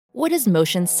What does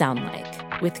motion sound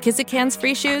like? With Kizikans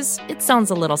free shoes, it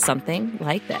sounds a little something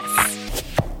like this.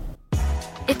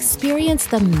 Experience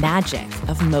the magic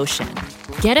of motion.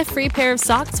 Get a free pair of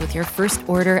socks with your first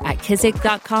order at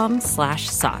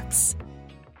kizik.com/socks.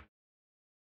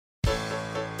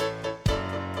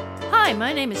 Hi,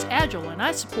 my name is Agile, and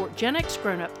I support Gen X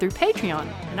Grown Up through Patreon,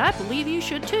 and I believe you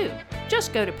should too.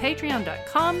 Just go to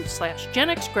patreon.com/Gen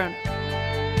X Grown Up.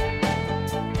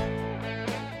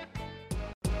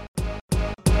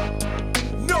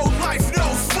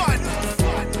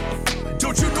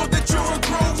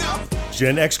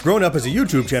 Gen X Grown Up is a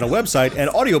YouTube channel, website, and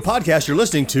audio podcast you're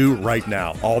listening to right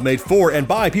now. All made for and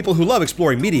by people who love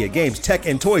exploring media, games, tech,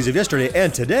 and toys of yesterday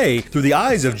and today through the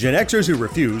eyes of Gen Xers who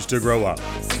refuse to grow up.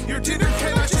 Your dinner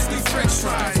cannot just be french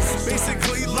fries.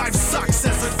 Basically, life sucks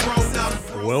as a grown up.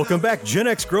 Welcome back, Gen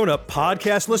X Grown Up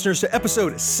podcast listeners, to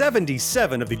episode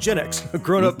 77 of the Gen X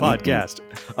Grown Up podcast.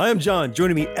 I am John.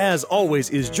 Joining me, as always,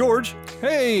 is George.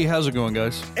 Hey, how's it going,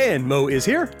 guys? And Mo is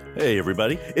here. Hey,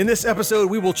 everybody. In this episode,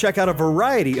 we will check out a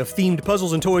variety of themed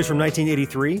puzzles and toys from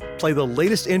 1983, play the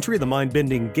latest entry of the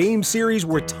mind-bending game series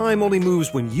where time only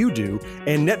moves when you do,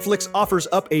 and Netflix offers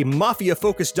up a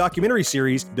mafia-focused documentary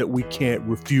series that we can't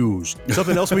refuse.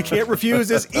 Something else we can't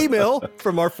refuse is email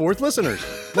from our fourth listeners.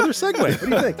 Another segue. What do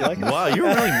you think? You like it? Wow,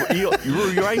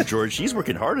 you're right, George. She's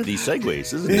working hard at these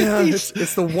segues, isn't he? Yeah,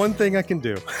 it's the one thing I can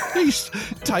do. He's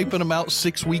typing them out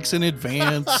 6 weeks in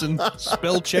advance and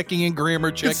spell checking and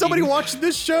grammar checking. Did somebody watch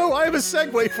this show? I have a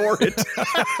segue for it.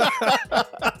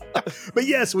 But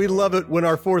yes, we love it when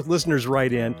our fourth listeners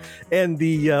write in. And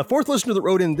the fourth listener that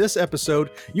wrote in this episode,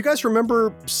 you guys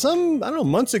remember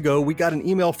months ago, we got an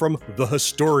email from The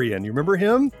Historian. You remember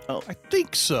him? Oh, I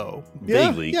think so.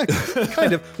 Vaguely. Yeah,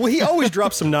 kind of. Well, he always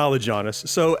drops some knowledge on us.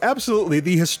 So absolutely,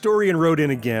 The Historian wrote in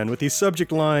again with the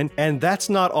subject line, "And that's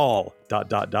not all, ...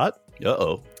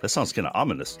 Uh-oh. That sounds kind of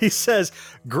ominous. He says,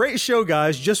 "Great show,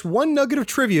 guys. Just one nugget of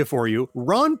trivia for you.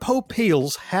 Ron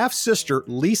Popeil's half-sister,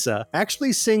 Lisa,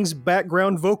 actually sings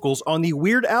background vocals on the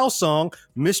Weird Al song,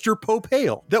 Mr.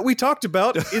 Popeil, that we talked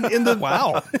about in the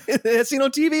Wow. That's Seen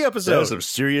on TV episode." That was some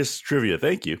serious trivia.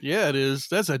 Thank you. Yeah, it is.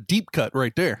 That's a deep cut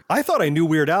right there. I thought I knew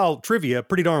Weird Al trivia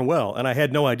pretty darn well, and I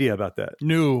had no idea about that.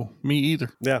 No, me either.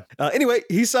 Yeah. Anyway,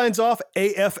 he signs off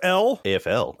AFL.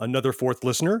 AFL. Another fourth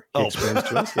listener. He Oh. explains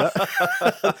to us. Yeah.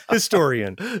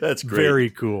 Historian. That's great. Very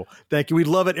cool. Thank you. We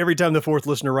love it every time the fourth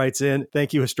listener writes in.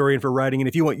 Thank you, Historian, for writing. And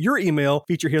if you want your email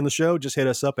featured here on the show, just hit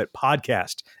us up at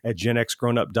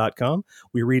podcast@genxgrownup.com.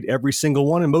 We read every single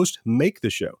one, and most make the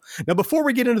show. Now, before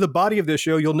we get into the body of this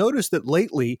show, you'll notice that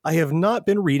lately I have not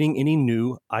been reading any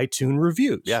new iTunes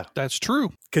reviews. Yeah. That's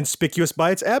true. Conspicuous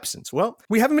by its absence. Well,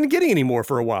 we haven't been getting any more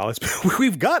for a while.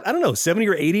 We've got, 70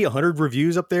 or 80, 100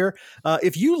 reviews up there.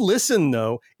 If you listen,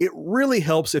 though, it really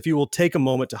helps if you will take a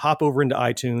moment to hop over into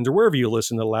iTunes or wherever you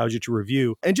listen that allows you to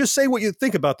review and just say what you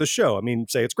think about the show. I mean,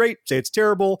 say it's great, say it's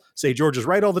terrible, say George is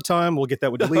right all the time. We'll get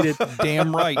that one deleted.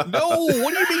 Damn right. No,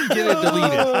 what do you mean get it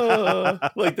deleted?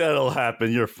 Like that'll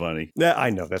happen. You're funny. Nah,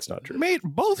 I know that's not true. Mate,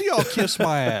 both of y'all kiss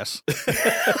my ass.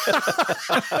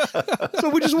 So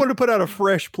we just wanted to put out a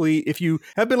fresh plea. If you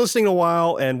have been listening a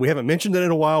while and we haven't mentioned it in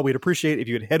a while, we'd appreciate if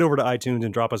you would head over to iTunes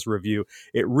and drop us a review.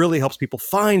 It really helps people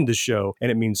find the show,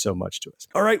 and it means so much to us.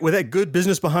 All right, with that good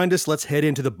business behind us, let's head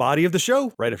into the body of the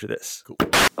show right after this. Cool.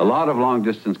 A lot of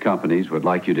long-distance companies would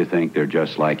like you to think they're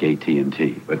just like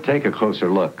AT&T, but take a closer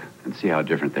look and see how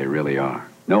different they really are.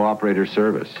 No operator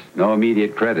service, no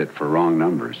immediate credit for wrong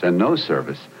numbers, and no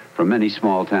service from many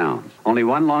small towns. Only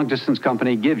one long-distance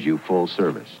company gives you full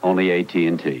service, only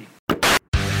AT&T.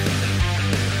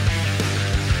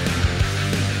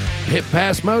 Pit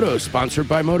Pass Moto, sponsored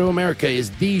by Moto America,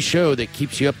 is the show that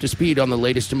keeps you up to speed on the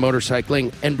latest in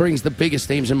motorcycling and brings the biggest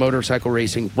names in motorcycle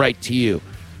racing right to you.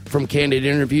 From candid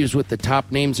interviews with the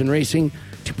top names in racing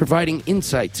to providing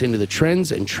insights into the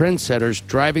trends and trendsetters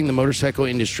driving the motorcycle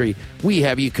industry, we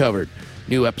have you covered.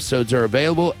 New episodes are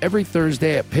available every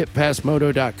Thursday at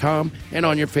pitpassmoto.com and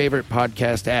on your favorite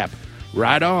podcast app.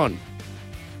 Ride on!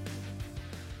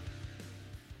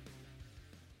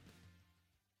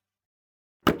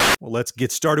 Well, let's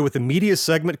get started with the media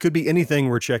segment. Could be anything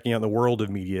we're checking out in the world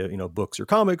of media, books or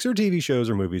comics or TV shows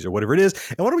or movies or whatever it is.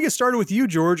 And why don't we get started with you,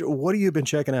 George? What have you been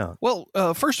checking out? Well,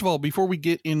 first of all, before we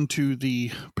get into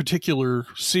the particular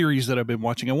series that I've been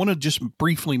watching, I want to just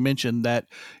briefly mention that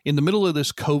in the middle of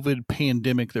this COVID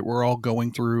pandemic that we're all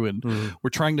going through and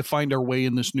we're trying to find our way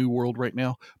in this new world right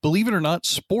now, believe it or not,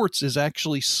 sports is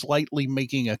actually slightly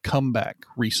making a comeback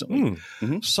recently.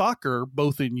 Soccer,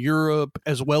 both in Europe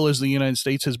as well as the United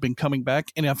States, has been coming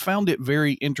back. And I found it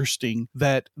very interesting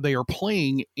that they are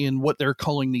playing in what they're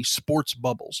calling these sports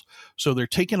bubbles. So they're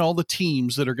taking all the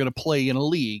teams that are going to play in a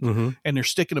league and they're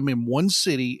sticking them in one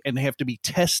city, and they have to be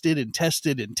tested and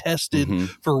tested and tested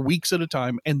for weeks at a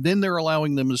time. And then they're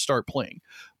allowing them to start playing.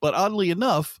 But oddly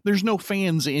enough, there's no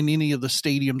fans in any of the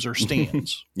stadiums or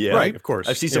stands. Yeah, right. Of course.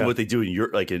 I've seen some of what they do in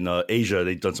Europe, like in Asia.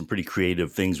 They've done some pretty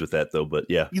creative things with that, though. But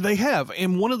yeah, They have.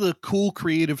 And one of the cool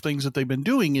creative things that they've been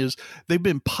doing is they've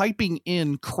been piping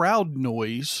in crowd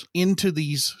noise into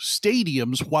these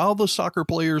stadiums while the soccer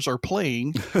players are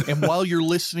playing and while you're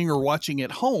listening or watching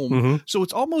at home. So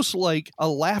it's almost like a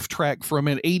laugh track from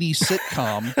an 80s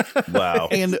sitcom. wow.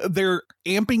 And they're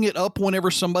amping it up whenever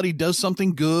somebody does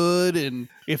something good. And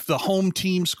if the home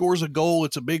team scores a goal,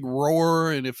 it's a big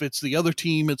roar. And if it's the other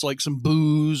team, it's like some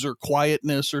boos or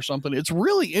quietness or something. It's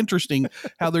really interesting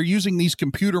how they're using these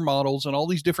computer models and all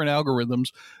these different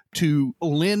algorithms to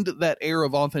lend that air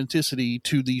of authenticity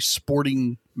to these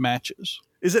sporting matches.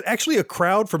 Is it actually a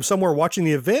crowd from somewhere watching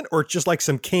the event, or just like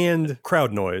some canned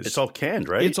crowd noise? It's all canned,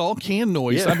 right? It's all canned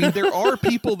noise. Yeah. I mean, there are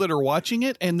people that are watching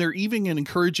it, and they're even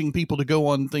encouraging people to go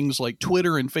on things like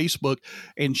Twitter and Facebook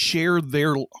and share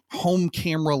their home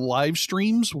camera live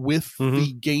streams with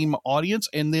the game audience,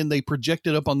 and then they project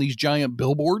it up on these giant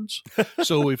billboards.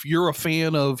 So if you're a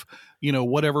fan of,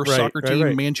 whatever soccer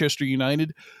team, Manchester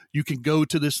United, you can go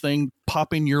to this thing,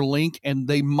 pop in your link, and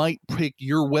they might pick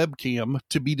your webcam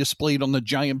to be displayed on the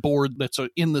giant board that's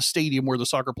in the stadium where the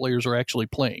soccer players are actually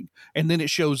playing. And then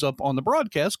it shows up on the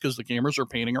broadcast because the cameras are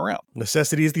panning around.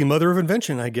 Necessity is the mother of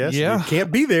invention, I guess. Yeah. You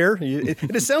can't be there.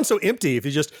 It sounds so empty if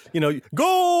you just,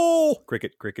 goal!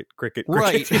 Cricket, cricket, cricket,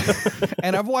 cricket. Right.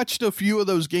 And I've watched a few of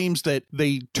those games that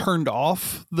they turned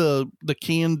off the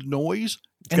canned noise.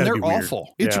 And gotta they're be weird.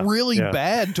 awful. It's really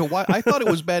bad to watch. I thought it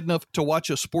was bad enough to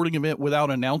watch a sporting event without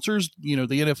announcers. The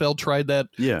NFL tried that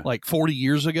like 40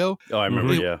 years ago. Oh, I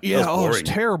remember, Yeah, it's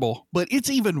terrible. But it's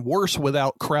even worse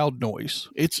without crowd noise.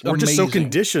 We're amazing. just so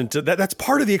conditioned to that. That's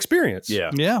part of the experience.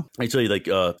 Yeah. Yeah. I tell you, like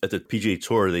at the PGA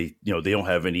Tour, they don't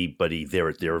have anybody there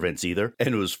at their events either.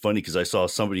 And it was funny because I saw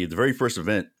somebody at the very first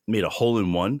event made a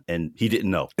hole-in-one, and he didn't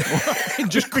know.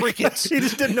 Just crickets. He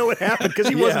just didn't know what happened because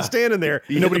he wasn't standing there.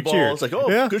 He Nobody hit the ball. cheered. It's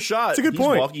like, good shot. It's a good He's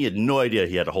point. Walking, he had no idea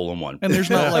he had a hole-in-one. And there's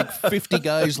not like 50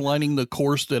 guys lining the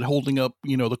course that holding up,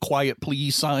 the quiet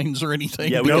please signs or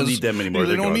anything. Yeah, we don't need them anymore.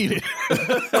 They don't need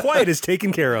it. Quiet is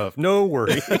taken care of. No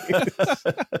worry.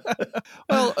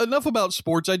 Well, enough about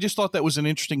sports. I just thought that was an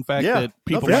interesting fact that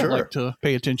people might like to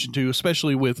pay attention to,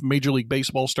 especially with Major League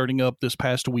Baseball starting up this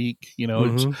past week.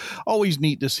 It's always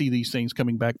neat to see these things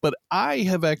coming back. But I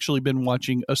have actually been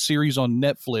watching a series on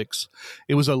Netflix.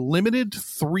 It was a limited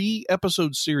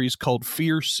 3-episode series called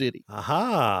Fear City.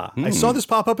 Aha. I saw this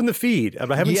pop up in the feed,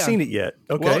 but I haven't seen it yet.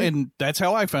 Okay. Well, and that's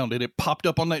how I found it. It popped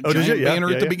up on that giant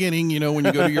banner at the beginning, when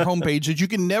you go to your homepage that you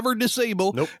can never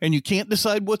disable and you can't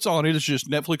decide what's on it. It's just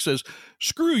Netflix says,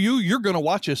 screw you, you're going to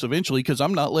watch this eventually because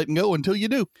I'm not letting go until you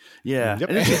do. Yeah. And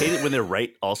don't you hate it when they're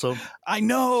right also? I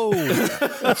know.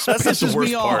 That's the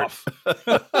worst part.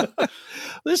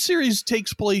 This series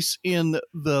takes place in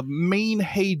the main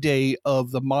heyday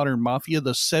of the modern mafia,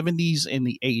 the 70s and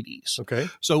the 80s. Okay.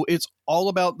 So it's all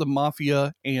about the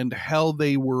mafia and how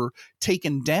they were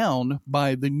taken down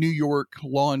by the New York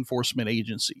law enforcement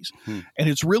agencies. And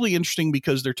it's really interesting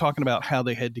because they're talking about how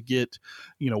they had to get,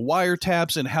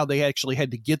 wiretaps and how they actually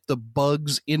had to get the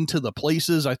bugs into the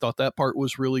places. I thought that part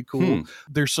was really cool.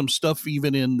 There's some stuff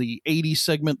even in the 80s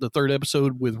segment, the 3rd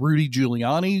episode with Rudy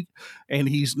Giuliani, and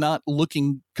he's not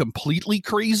looking completely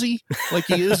crazy like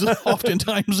he is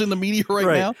oftentimes in the media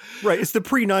right now. Right. It's the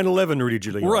pre-9/11 Rudy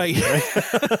Giuliani. Right.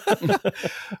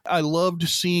 I loved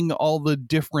seeing all the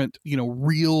different,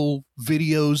 real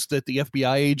videos that the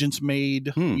FBI agents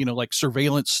made, like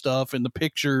surveillance stuff and the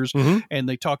pictures. And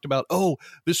they talked about,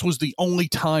 this was the only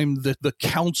time that the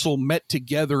council met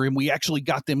together and we actually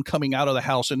got them coming out of the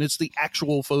house. And it's the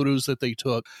actual photos that they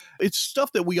took. It's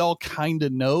stuff that we all kind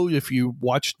of know if you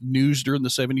watched news during the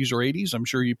 70s or 80s. I'm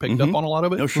sure you picked up on a lot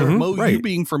of it. No, sure. Mo, you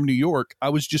being from New York, I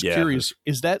was just curious,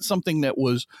 is that something that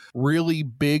was really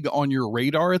big on your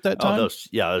radar at that time?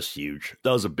 That was huge.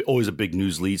 That was always a big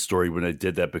news lead story when I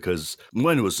did that because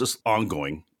when it was just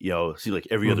ongoing, it seemed like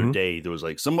every other day there was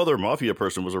like some other mafia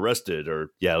person was arrested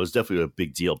it was definitely a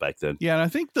big deal back then. Yeah, and I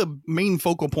think the main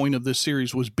focal point of this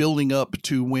series was building up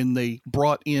to when they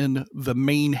brought in the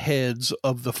main heads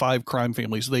of the 5 crime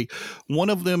families. One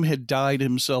of them had died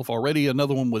himself already,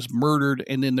 another one was murdered,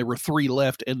 and then there were 3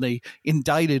 left, and they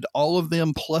indicted all of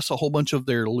them plus a whole bunch of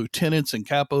their lieutenants and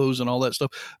capos and all that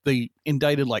stuff. They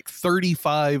indicted like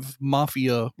 35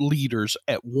 mafia leaders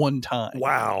at one time.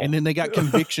 Wow. And then they got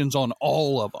convictions on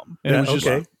all of of them. And it was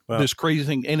just Wow. this crazy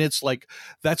thing. And it's like,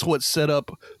 that's what set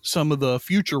up some of the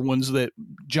future ones that,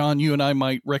 John, you and I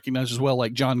might recognize as well,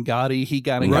 like John Gotti. He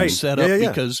got him set up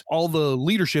because all the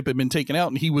leadership had been taken out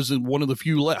and he was one of the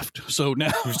few left. So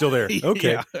now you're still there.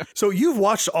 Okay. So you've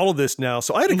watched all of this now.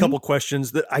 So I had a couple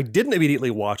questions that I didn't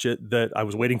immediately watch it, that I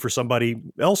was waiting for somebody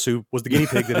else who was the guinea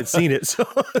pig that had seen it. So,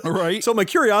 So my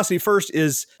curiosity first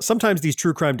is, sometimes these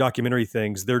true crime documentary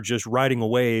things, they're just riding a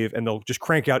wave and they'll just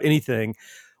crank out anything.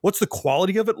 What's the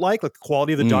quality of it like? Like the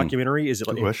quality of the documentary? Is it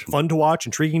like question. fun to watch,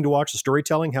 intriguing to watch, the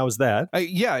storytelling? How is that?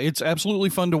 Yeah, it's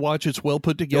absolutely fun to watch. It's well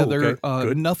put together.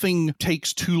 Good. Nothing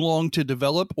takes too long to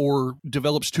develop or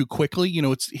develops too quickly. You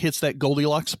know, it hits that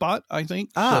Goldilocks spot, I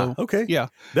think. Okay. Yeah.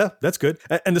 That's good.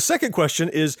 And the second question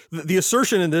is, the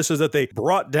assertion in this is that they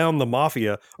brought down the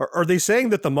mafia. Are they saying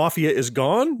that the mafia is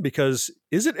gone? Because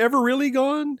is it ever really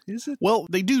gone? Is it? Well,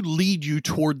 they do lead you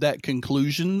toward that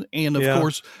conclusion. And of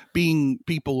course, being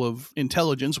people of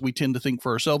intelligence, we tend to think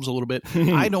for ourselves a little bit.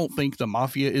 I don't think the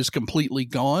mafia is completely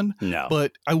gone. No.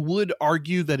 But I would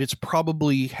argue that it's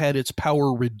probably had its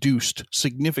power reduced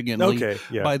significantly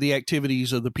by the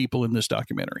activities of the people in this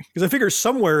documentary. Because I figure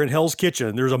somewhere in Hell's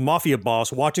Kitchen, there's a mafia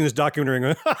boss watching this documentary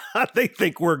and going, they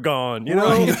think we're gone. You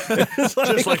know? It's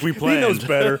just like we planned. He knows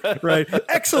better. Right.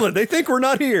 Excellent. They think we're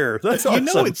not here. That's awesome.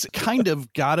 You know, it's kind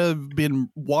of gotta have been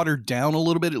watered down a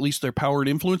little bit, at least their power and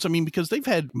influence. I mean, because they've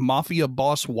had mafia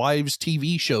boss wives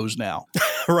TV shows now.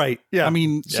 Right. Yeah. I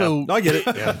mean, so I get it.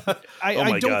 Yeah.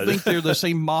 I don't think they're the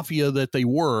same mafia that they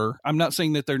were. I'm not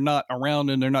saying that they're not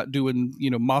around and they're not doing, you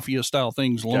know, mafia style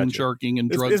things, loan sharking and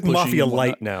drug pushing. It's mafia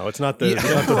light now. It's not the,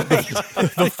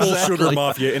 the full sugar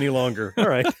mafia any longer. All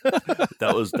right.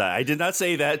 That was that. I did not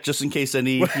say that, just in case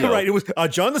any. Right. It was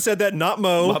John that said that, not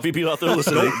Mo. Mafia people out there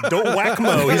listening. Don't whack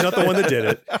Mo. He's not the one that did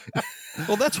it.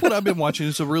 Well, that's what I've been watching.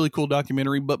 It's a really cool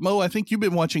documentary. But Mo, I think you've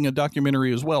been watching a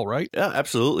documentary as well, right? Yeah,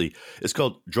 absolutely. It's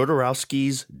called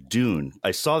Jodorowsky's Dune.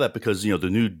 I saw that because, you know, the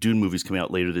new Dune movie's coming out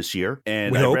later this year.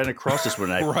 And I ran across this one.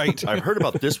 I heard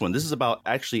about this one. This is about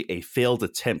actually a failed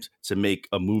attempt to make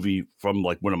a movie from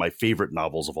like one of my favorite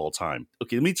novels of all time.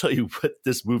 Okay, let me tell you what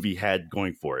this movie had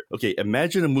going for it. Okay,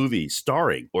 imagine a movie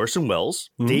starring Orson Welles,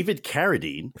 David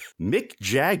Carradine, Mick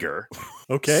Jagger,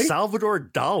 Salvador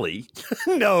Dali.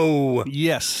 No.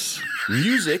 Yes.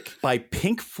 Music by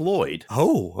Pink Floyd.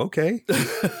 Oh, okay.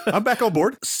 I'm back on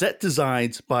board. Set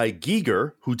designs by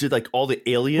Giger, who did like all the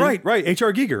Alien. Right.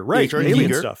 H.R. Giger. Right. H.R.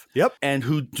 Alien Giger stuff. Yep. And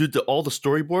who did all the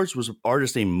storyboards was an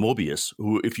artist named Mobius,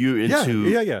 who, if you're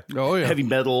into heavy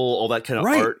metal, all that kind of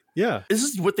art. Yeah. This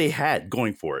is what they had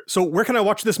going for it. So where can I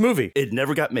watch this movie? It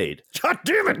never got made. God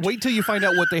damn it. Wait till you find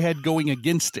out what they had going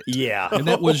against it. Yeah. And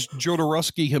that was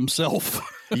Jodorowsky himself.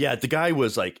 Yeah, the guy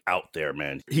was like out there,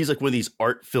 man. He's like one of these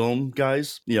art film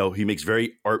guys. You know, he makes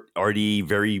very arty,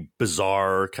 very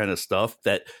bizarre kind of stuff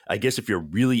that I guess if you're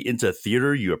really into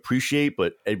theater, you appreciate,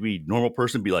 but every normal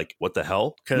person be like, what the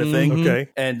hell kind of thing. Okay.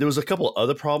 And there was a couple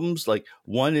other problems. Like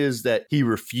one is that he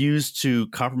refused to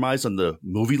compromise on the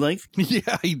movie length.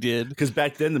 Yeah, he did. Because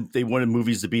back then they wanted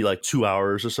movies to be like 2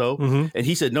 hours or so. And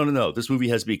he said, no, this movie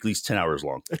has to be at least 10 hours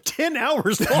long. 10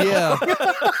 hours long? Yeah.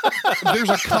 There's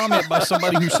a comment by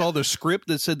somebody who saw the script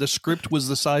that said the script was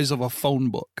the size of a phone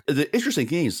book. The interesting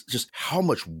thing is just how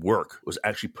much work was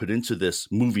actually put into this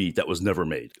movie that was never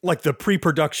made. Like the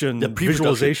pre-production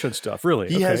visualization stuff, really.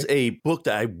 He has a book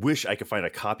that I wish I could find a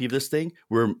copy of this thing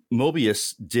where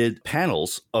Mobius did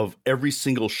panels of every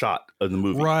single shot of the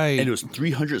movie. Right. And it was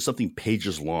 300 something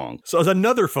pages long. So it's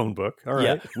another phone book. All right.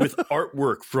 Yeah, with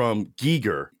artwork from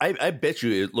Giger. I bet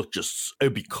you it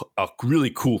would be a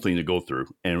really cool thing to go through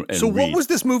and so read. What was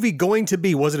this movie going to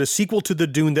be? Was it a sequel to the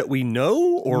Dune that we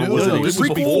know? Or was it this was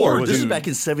before? This is back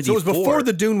in 74. So it was before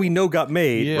the Dune we know got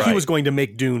made. Yeah. He was going to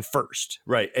make Dune first.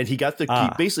 Right. And he got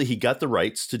he got the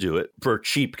rights to do it for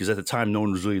cheap because at the time no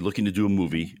one was really looking to do a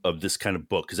movie of this kind of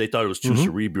book because they thought it was too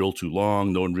cerebral, too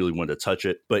long. No one really wanted to touch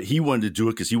it. But he wanted to do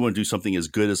it because he wanted to do something as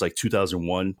good as like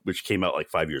 2001, which came out like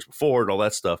 5 years before and all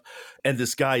that stuff. And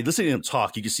this guy, listening to him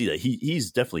talk, you can see that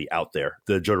he's definitely out there,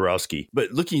 the Jodorowsky.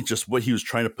 But looking at just what he was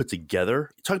trying to put together,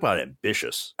 talk about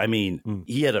ambitious. I mean,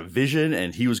 he had a vision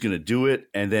and he was going to do it.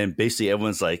 And then basically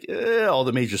everyone's like, all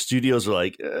the major studios are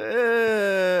like,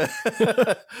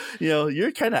 you know,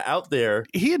 you're kind of out there.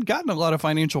 He had gotten a lot of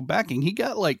financial backing. He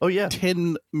got like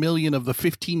 10 million of the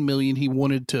 15 million he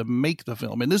wanted to make the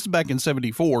film. And this is back in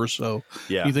 74. So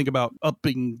you think about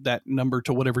upping that number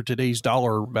to whatever today's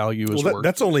dollar value is worth.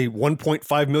 That's only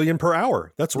 1.5 million per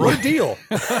hour. That's a good deal.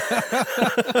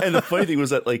 And the funny thing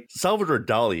was that like Salvador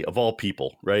Dali, of all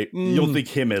people, right? You know, don't think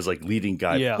him as like leading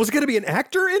guy. Yeah. Was it going to be an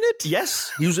actor in it?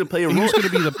 Yes, he was going to play a role. He was going to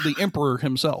be the emperor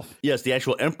himself. Yes, the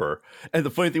actual emperor. And the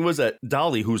funny thing was that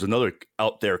Dolly, who's another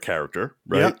out there character,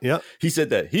 right? Yeah. He said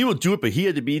that he would do it, but he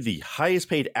had to be the highest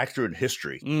paid actor in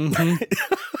history. Mm-hmm.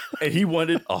 And he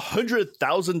wanted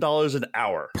 $100,000 an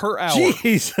hour. Per hour.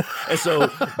 Jeez. And so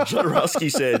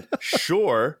Jodorowsky said,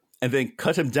 sure, and then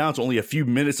cut him down to only a few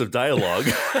minutes of dialogue.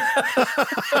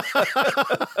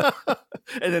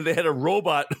 And then they had a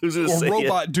robot who's going to say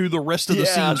robot do the rest of the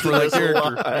scenes for that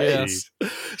character. Yes.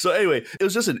 So anyway, it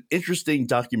was just an interesting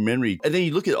documentary. And then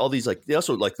you look at all these, like, they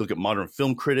also like look at modern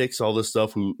film critics, all this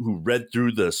stuff who read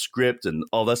through the script and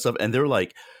all that stuff. And they're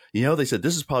like, you know, they said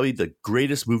this is probably the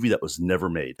greatest movie that was never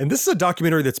made. And this is a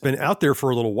documentary that's been out there for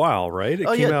a little while, right?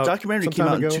 Documentary came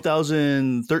out in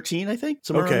 2013, I think,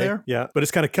 somewhere around there. Yeah, but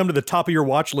it's kind of come to the top of your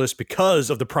watch list because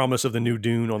of the promise of the new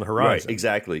Dune on the horizon. Right,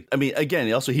 exactly. I mean, again,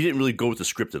 also, he didn't really go with the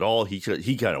script at all. He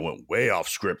kind of went way off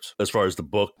script as far as the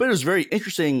book. But it was very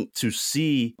interesting to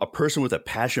see a person with a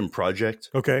passion project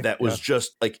that was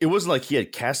just like, it wasn't like he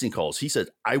had casting calls. He said,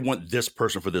 I want this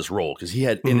person for this role, because he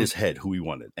had in his head who he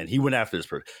wanted. And he went after this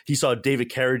person. He saw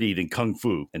David Carradine in Kung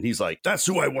Fu, and he's like, that's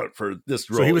who I want for this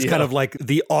role. So he was kind of like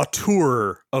the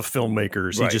auteur of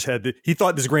filmmakers. Right. He just had he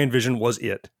thought this grand vision was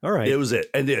it. All right. It was it.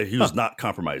 And he was not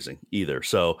compromising either.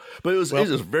 So, but it was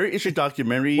a very interesting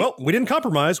documentary. Well, we didn't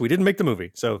compromise. We didn't make the movie.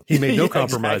 So he made no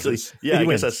compromises. Exactly. Yeah, I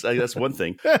guess that's one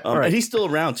thing. Right. And he's still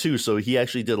around too. So he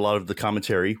actually did a lot of the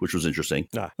commentary, which was interesting.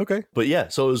 Okay. But yeah,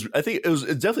 so I think it was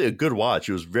definitely a good watch.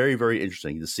 It was very, very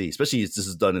interesting to see, especially this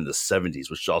is done in the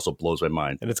 70s, which also blows my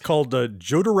mind. And it's called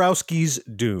Jodorowsky's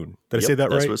Dune. Did I say that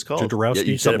right? That's what it's called. Jodorowsky, yeah,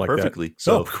 you said it like perfectly.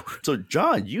 That. So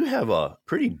John, you have a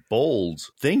pretty bold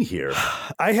thing here.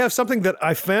 I have something that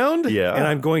I found, Yeah. and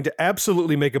I'm going to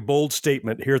absolutely make a bold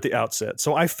statement here at the outset.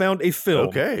 So I found a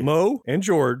film, Mo and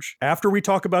George, after we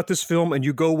talk about this film and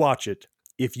you go watch it,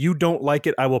 if you don't like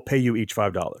it, I will pay you each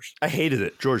 $5. I hated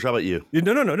it. George, how about you?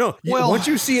 No. Well, once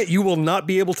you see it, you will not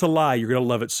be able to lie. You're going to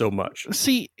love it so much.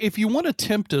 See, if you want to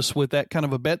tempt us with that kind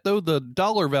of a bet, though, the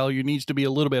dollar value needs to be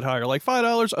a little bit higher. Like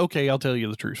 $5, okay, I'll tell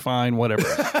you the truth. Fine, whatever.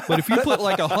 But if you put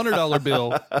like a $100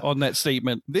 bill on that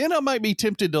statement, then I might be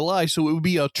tempted to lie. So it would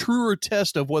be a truer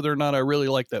test of whether or not I really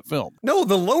like that film. No,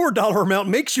 the lower dollar amount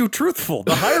makes you truthful.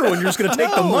 The higher one, you're just going to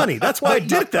take the money. That's why I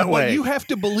did it that way. You have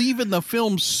to believe in the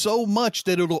film so much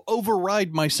that it'll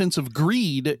override my sense of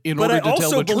greed in order to tell the truth.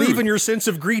 But I also believe in your sense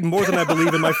of greed more than I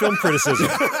believe in my film criticism.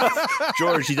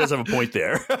 George, he does have a point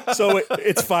there. So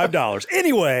it's $5.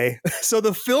 Anyway, so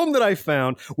the film that I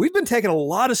found, we've been taking a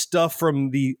lot of stuff from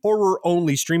the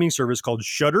horror-only streaming service called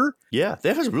Shudder. Yeah,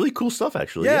 they have some really cool stuff,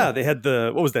 actually. Yeah, they had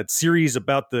what was that series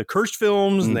about the cursed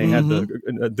films, and they had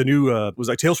the new, was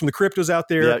like Tales from the Crypt was out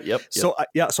there. Yep. So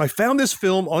I found this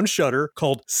film on Shudder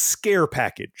called Scare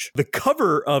Package. The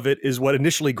cover of it is what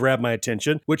initially grabbed my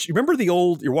attention, which, you remember the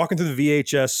old, you're walking through the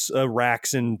VHS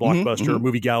racks in Blockbuster or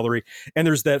Movie Gallery, and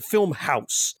there's that film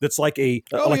House that's like a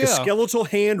skeletal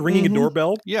hand ringing a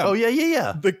doorbell. Yeah. Oh,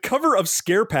 yeah. The cover of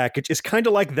Scare Package is kind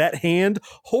of like that hand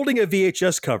holding a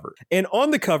VHS cover. And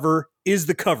on the cover is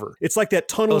the cover. It's like that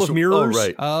tunnel of mirrors.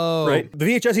 Right. Right. The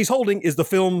VHS he's holding is the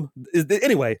film.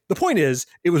 Anyway, the point is,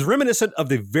 it was reminiscent of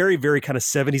the very, very kind of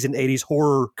 70s and 80s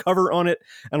horror cover on it.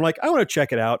 And I'm like, I want to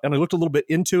check it out. And I looked a little bit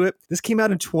into it. This came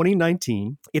out in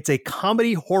 2019. It's a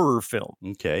comedy horror film.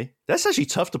 Okay. That's actually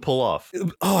tough to pull off.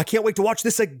 Oh, I can't wait to watch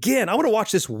this again. I want to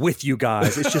watch this with you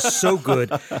guys. It's just so good.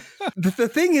 The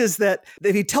thing is that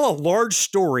they tell a large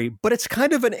story, but it's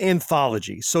kind of an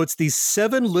anthology. So it's these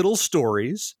 7 little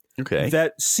stories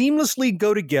that seamlessly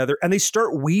go together, and they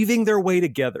start weaving their way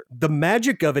together. The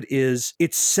magic of it is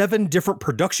it's 7 different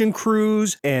production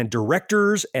crews and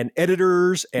directors and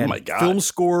editors and film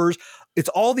scores. It's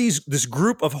all this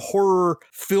group of horror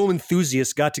film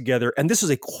enthusiasts got together, and this is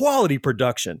a quality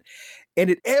production.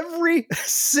 And every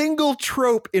single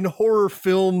trope in horror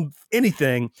film,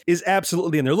 anything, is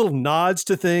absolutely in there. Little nods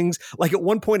to things. Like at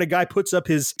one point, a guy puts up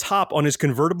his top on his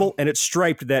convertible and it's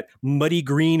striped that muddy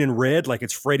green and red, like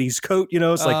it's Freddy's coat. You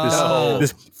know, it's like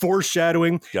this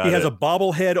foreshadowing. He has a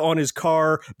bobblehead on his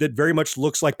car that very much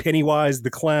looks like Pennywise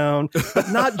the clown, but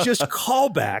not just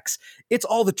callbacks. It's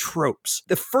all the tropes.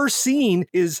 The first scene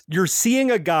is you're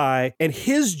seeing a guy and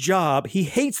his job, he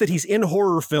hates that he's in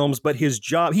horror films, but his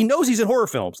job, he knows he's in horror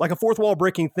films, like a fourth wall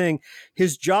breaking thing.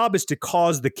 His job is to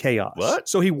cause the chaos. chaos. What?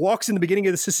 So he walks in the beginning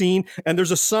of the scene, and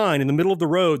there's a sign in the middle of the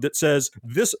road that says,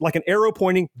 this, like an arrow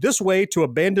pointing this way to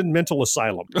abandoned mental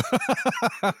asylum.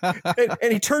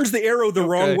 and he turns the arrow the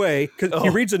wrong way because he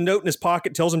reads a note in his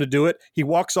pocket, tells him to do it. He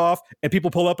walks off, and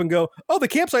people pull up and go, oh, the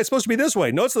campsite's supposed to be this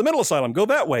way. No, it's the mental asylum. Go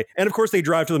that way. And of course, they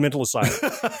drive to the mental asylum.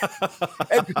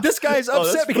 And this guy's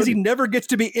upset because he never gets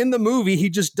to be in the movie. He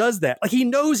just does that. Like, he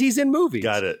knows he's in movies.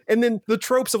 Got it. And then the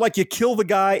tropes of, like, you kill the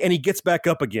guy and he gets back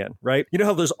up again, right? You know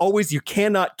how there's always, you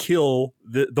cannot kill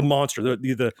the monster,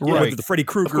 the Freddy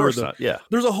Krueger. Of course not, yeah.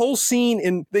 There's a whole scene,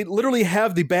 and they literally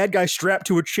have the bad guy strapped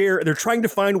to a chair, and they're trying to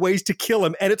find ways to kill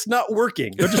him, and it's not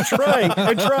working. They're just trying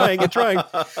and trying and trying.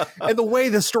 And the way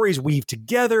the stories weave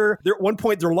together, at one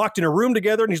point, they're locked in a room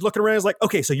together, and he's looking around, he's like,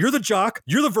 okay, so you're the jock,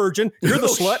 you're the virgin, you're the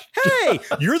slut. Hey,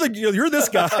 you're this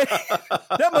guy.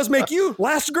 That must make you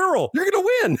last girl. You're going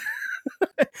to win.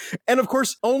 And of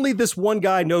course, only this one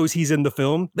guy knows he's in the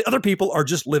film. The other people are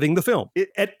just living the film.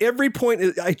 At every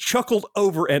point, I chuckled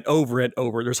over and over and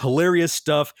over. There's hilarious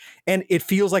stuff, and it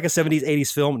feels like a 70s,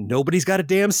 80s film. Nobody's got a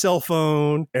damn cell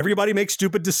phone. Everybody makes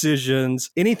stupid decisions.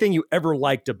 Anything you ever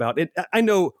liked about it. I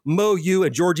know, Mo, you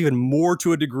and George, even more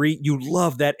to a degree, you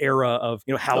love that era of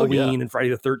Halloween and Friday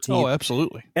the 13th. Oh,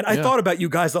 absolutely. And I thought about you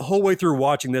guys the whole way through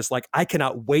watching this, like, I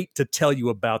cannot wait to tell you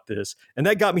about this. And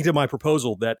that got me to my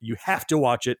proposal that you have to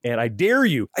watch it, and I dare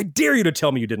you to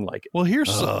tell me you didn't like it. Well, here's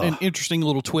an interesting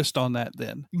little twist on that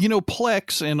then.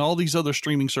 Plex and all these other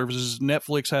streaming services,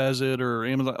 Netflix has it, or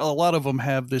Amazon, a lot of them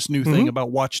have this new thing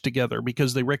about watch together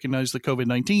because they recognize the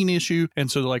COVID-19 issue,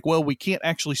 and so they're like, well, we can't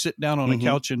actually sit down on a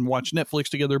couch and watch Netflix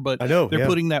together, but they're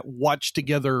putting that watch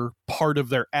together part of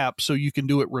their app so you can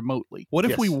do it remotely. What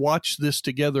if we watch this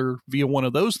together via one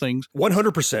of those things?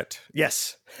 100%.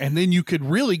 Yes. And then you could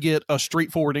really get a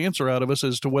straightforward answer out of us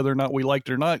as to whether or not we liked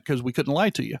it or not, because we couldn't lie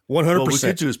to you. 100%. What we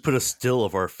could do is put a still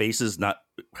of our faces not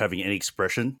having any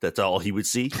expression. That's all he would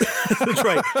see. That's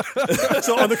right.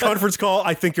 So on the conference call,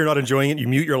 I think you're not enjoying it. You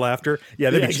mute your laughter. Yeah,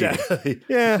 that'd be cheating.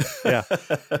 Yeah.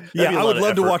 I would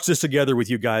love to watch this together with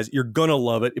you guys. You're going to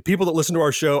love it. People that listen to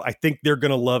our show, I think they're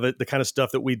going to love it, the kind of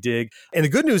stuff that we dig. And the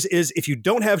good news is, if you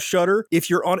don't have Shudder, if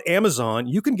you're on Amazon,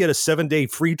 you can get a 7-day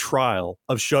free trial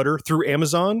of Shudder through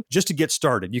Amazon just to get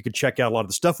started. You can check out a lot of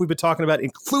the stuff we've been talking about,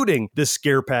 including this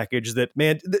scare package that,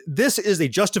 man, this is a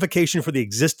justification for the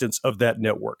existence of that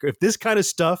network. If this kind of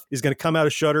stuff is going to come out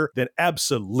of Shudder, then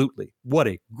absolutely. What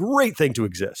a great thing to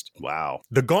exist. Wow.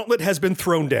 The gauntlet has been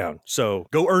thrown down, so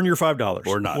go earn your $5.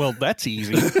 Or not. Well, that's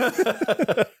easy.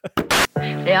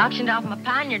 They auctioned off my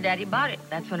pie and your daddy bought it.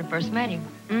 That's when I first met him.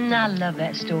 I love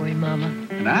that story, Mama.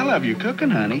 And I love your cooking,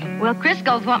 honey. Well,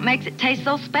 Crisco's what makes it taste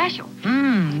so special.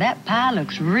 That pie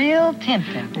looks real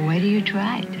tempting. Wait till you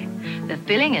try it. The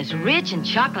filling is rich and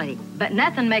chocolatey, but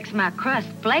nothing makes my crust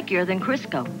flakier than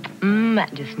Crisco.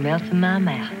 That just melts in my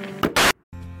mouth.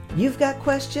 You've got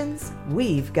questions,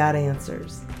 we've got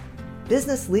answers.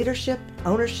 Business leadership,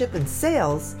 ownership, and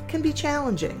sales can be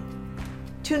challenging.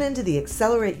 Tune into the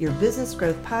Accelerate Your Business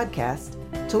Growth podcast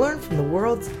to learn from the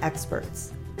world's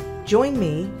experts. Join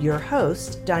me, your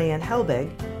host, Diane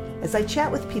Helbig, as I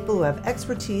chat with people who have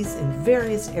expertise in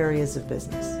various areas of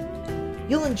business.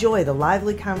 You'll enjoy the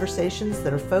lively conversations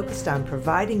that are focused on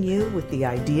providing you with the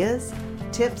ideas,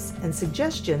 tips, and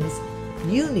suggestions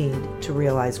you need to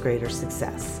realize greater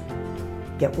success.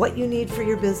 Get what you need for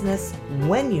your business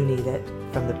when you need it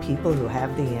from the people who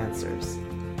have the answers.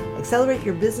 Accelerate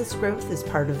Your Business Growth is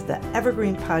part of the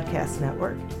Evergreen Podcast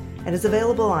Network and is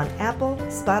available on Apple,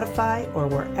 Spotify, or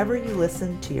wherever you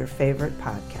listen to your favorite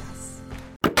podcasts.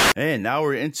 And now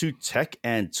we're into tech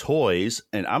and toys,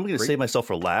 and I'm going to save myself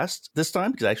for last this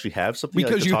time because I actually have something.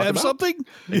 Because you have something?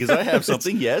 Because I have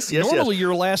something, yes. Normally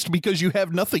you're last because you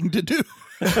have nothing to do.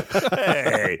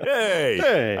 Hey,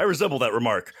 I resemble that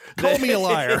remark. Call me a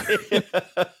liar.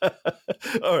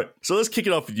 All right, so let's kick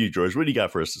it off with you, George. What do you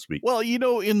got for us this week? Well,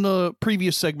 in the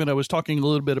previous segment, I was talking a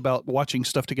little bit about watching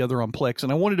stuff together on Plex,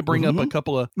 and I wanted to bring up a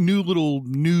couple of new little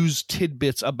news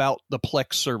tidbits about the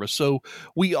Plex service. So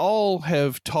we all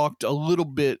have talked a little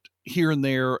bit here and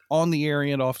there on the air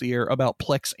and off the air about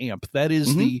Plex Amp. That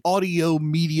is the audio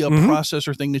media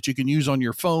processor thing that you can use on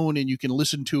your phone, and you can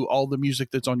listen to all the music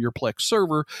that's on your Plex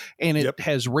server, and it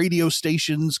has radio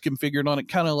stations configured on it,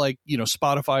 kind of like,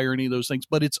 Spotify or any of those things,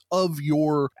 but it's of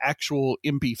your actual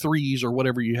MP3s or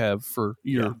whatever you have for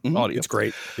your audio. It's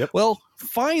great. Yep. Well,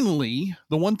 finally,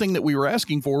 the one thing that we were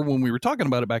asking for when we were talking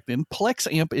about it back then,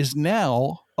 Plex Amp is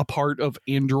now a part of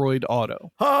Android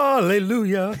Auto.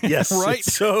 Hallelujah. Yes. Right?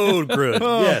 It's so good.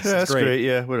 Yes. That's great. great.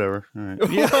 Yeah, whatever. All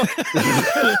right. Yeah.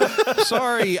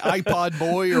 Sorry, iPod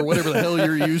boy or whatever the hell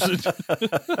you're using.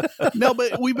 No,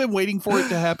 but we've been waiting for it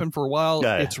to happen for a while.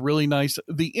 Yeah. It's really nice.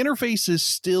 The interface is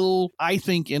still, I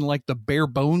think, in like the bare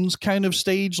bones kind of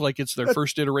stage, like it's their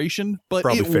first iteration, but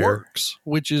probably it fair. works,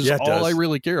 which is Yeah, it all does. I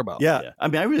really care about. Yeah. I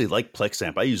mean, I really like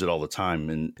PlexAmp. I use it all the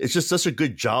time, and it's just such a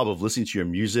good job of listening to your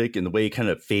music and the way it kind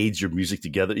of fades your music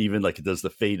together, even like it does the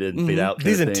fade in, fade out.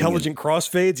 These intelligent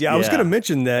crossfades. Yeah, I was going to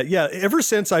mention that. Yeah, ever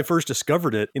since I first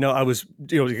discovered it, I was,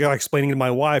 explaining to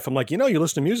my wife, I'm like, you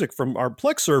listen to music from our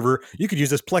Plex server, you could use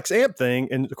this Plex amp thing.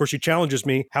 And of course, she challenges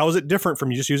me, how is it different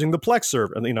from just using the Plex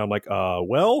server? And, I'm like,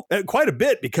 quite a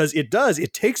bit, because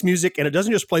it takes music and it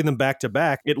doesn't just play them back to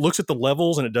back. It looks at the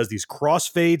levels and it does these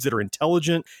crossfades that are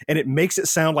intelligent, and it makes it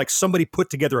sound like somebody put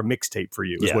together a mixtape for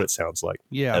you, is what it sounds like.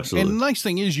 Yeah, absolutely. And the nice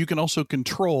thing is you can also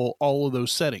control all of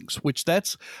those settings, which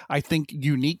that's, I think,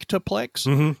 unique to Plex.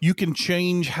 Mm-hmm. You can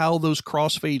change how those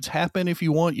crossfades happen if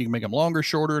you want. You can make them longer,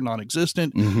 shorter,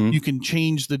 non-existent. Mm-hmm. You can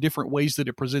change the different ways that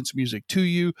it presents music to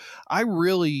you. I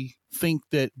really think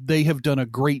that they have done a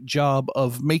great job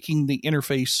of making the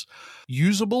interface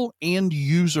usable and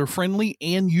user-friendly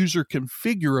and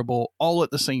user-configurable all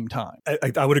at the same time.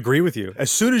 I would agree with you.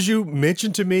 As soon as you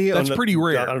mentioned to me, That's pretty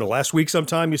rare. I don't know, last week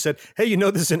sometime, you said, hey,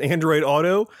 this is an Android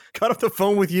Auto. Got off the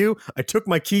phone with you. I took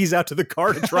my keys out to the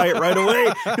car to try it right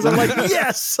away, because I'm like,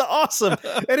 yes, awesome.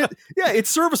 And it's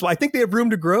serviceable. I think they have room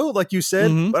to grow, like you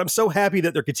said, but I'm so happy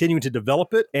that they're continuing to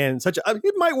develop it. And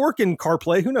it might work in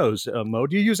CarPlay. Who knows, Mo?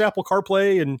 Do you use Apple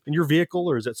CarPlay in your vehicle,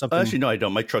 or is that something? Actually, no, I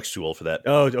don't. My truck's too old for that.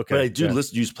 Oh, okay. But I do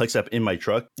use PlexApp in my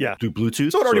truck. Yeah. Do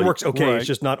Bluetooth. So it already works okay. Right. It's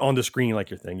just not on the screen like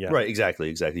your thing. Yeah. Right.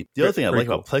 Exactly. The other thing I like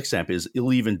about PlexAmp is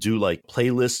it'll even do like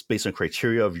playlists based on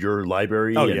criteria of your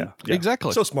library. Oh, and, yeah.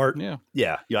 Exactly. So smart. Yeah.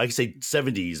 Yeah. I can say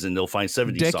 70s and they'll find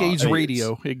 70s Decades songs.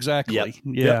 radio. Exactly. Yep.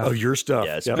 Yeah. Oh, your stuff.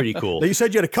 Yeah, it's pretty cool. Now, you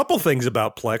said you had a couple things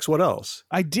about Plex. What else?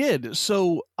 I did.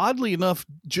 So oddly enough,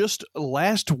 just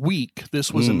last week,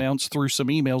 this was announced through some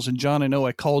emails, and John, I know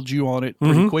I called you on it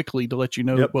pretty quickly to let you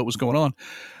know what was going on.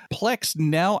 Plex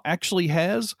now actually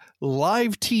has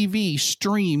live TV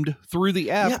streamed through the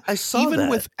app, Yeah, I saw even that.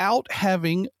 without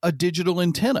having a digital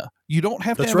antenna. You don't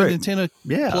have to That's have right. an antenna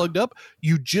plugged up.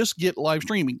 You just get live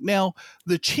streaming. Now,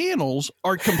 the channels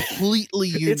are completely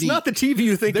unique. It's not the TV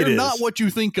you think They're it is. not what you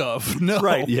think of. No.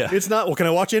 Right. Yeah. It's not, well, can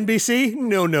I watch NBC?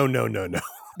 No.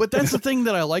 But that's the thing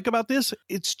that I like about this.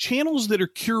 It's channels that are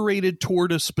curated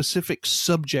toward a specific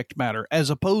subject matter, as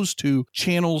opposed to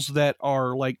channels that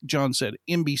are, like John said,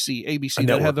 NBC, ABC,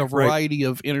 that have a variety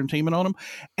of entertainment on them.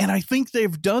 And I think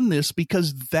they've done this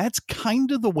because that's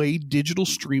kind of the way digital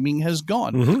streaming has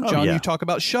gone. Mm-hmm. John, you talk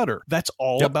about Shudder. That's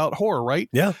all about horror, right?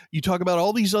 Yeah. You talk about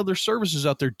all these other services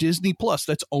out there, Disney Plus,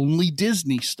 that's only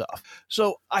Disney stuff.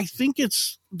 So I think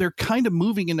they're kind of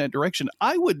moving in that direction.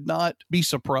 I would not be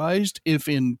surprised if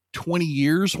in 20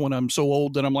 years, when I'm so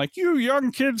old that I'm like, you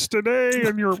young kids today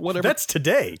and you're whatever. That's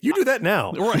today. You do that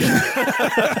now. Right.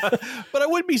 But I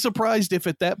wouldn't be surprised if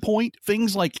at that point,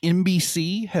 things like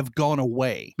NBC have gone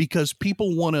away because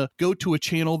people want to go to a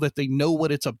channel that they know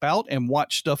what it's about and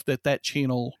watch stuff that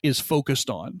channel is focused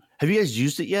on. Have you guys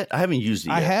used it yet? I haven't used it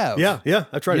yet. I have. Yeah.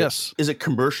 I tried Yes. Is it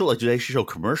commercial? Like, do they show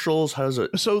commercials? How does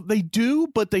it? So they do,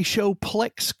 but they show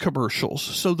Plex commercials.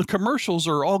 So the commercials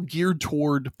are all geared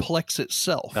toward Plex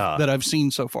itself that I've seen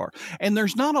so far. And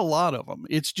there's not a lot of them.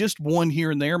 It's just one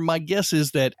here and there. My guess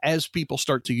is that as people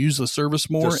start to use the service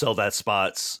more, To sell that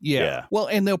spots. yeah. Well,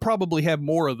 and they'll probably have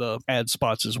more of the ad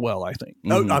spots as well, I think.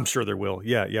 Oh, I'm sure there will.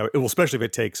 Yeah. It will, especially if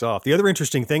it takes off. The other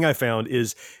interesting thing I found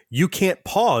is you can't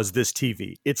pause this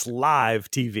TV. It's live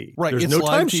TV. Right, There's it's no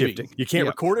live time TV. shifting. You can't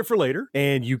record it for later,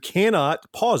 and you cannot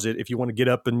pause it if you want to get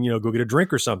up and go get a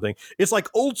drink or something. It's like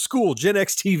old school Gen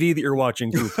X TV that you're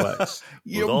watching through Plex.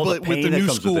 Yeah, all the but with pain the that new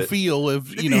comes school with it. feel of,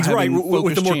 He's having right,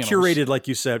 with the focused more channels. curated, like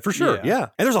you said, for sure. Yeah.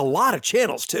 And there's a lot of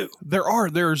channels too.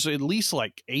 There's at least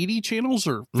like 80 channels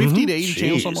or 50 to 80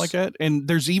 channels, something like that. And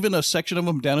there's even a section of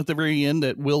them down at the very end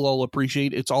that we'll all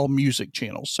appreciate. It's all music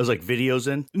channels. There's like videos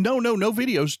in? No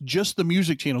videos, just the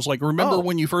music channels. Like, remember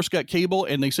when you first got cable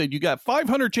and they said you got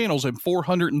 500 channels and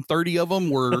 430 of them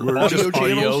were audio just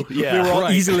channels? audio. Yeah. They were all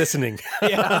Right. easy listening.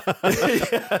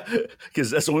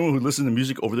 Because that's the only one who listen to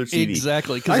music over their TV.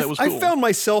 Exactly, because that was cool. I found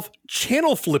myself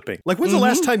channel flipping. Like, when's the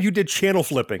last time you did channel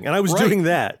flipping? And I was doing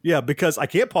that. Yeah, because I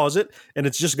can't pause it and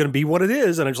it's just going to be what it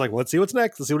is. And I'm just like, well, let's see what's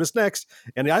next. Let's see what's next.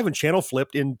 And I haven't channel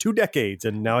flipped in 2 decades.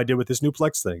 And now I did with this new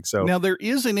Plex thing. So now there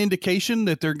is an indication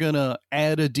that they're going to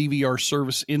add a DVR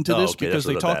service into this because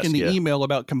they talk in the email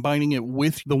about combining it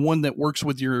with the one that works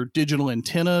with your digital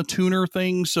antenna tuner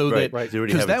thing. So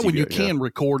because that one you can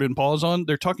record and pause on.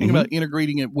 They're talking about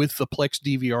integrating it with the Plex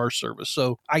DVR service.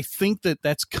 So I think that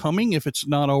that's coming if it's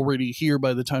not already here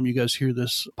by the time you guys hear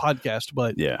this podcast.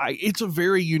 But it's a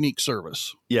very unique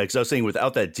service. Yeah, because I was saying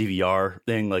without that DVR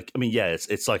thing, like, I mean,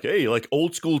 it's like, hey, like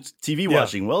old school TV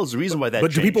watching. Well, it's the reason why that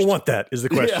But changed. Do people want that is the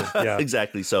question. Yeah,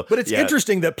 exactly. So, but it's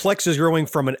interesting that Plex is growing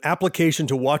from an application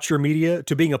to watch your media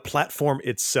to being a platform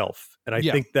itself. And I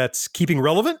think that's keeping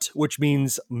relevant, which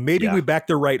means maybe we back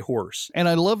the right horse. And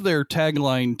I love their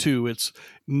tagline, too. It's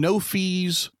no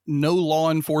fees, no law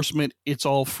enforcement, it's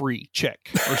all free. Check.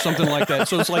 Or something like that.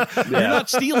 So it's like, you're not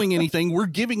stealing anything. We're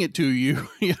giving it to you.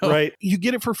 You know? Right. You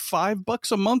get it for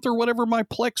 $5 a month or whatever my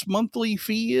Plex monthly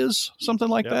fee is. Something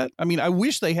like that. I mean, I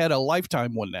wish they had a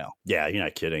lifetime one now. Yeah, you're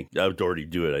not kidding. I would already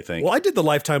do it, I think. Well, I did the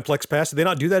lifetime Plex Pass. Did they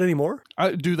not do that anymore?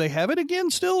 Do they have it again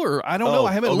still? Or I don't know.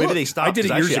 I haven't looked. Maybe they stopped. I did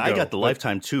it years ago. I got the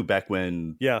lifetime too back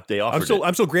when they offered it.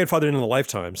 I'm still grandfathered in the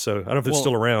lifetime, so I don't know if it's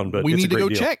still around, but we it's need to go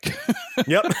deal. check.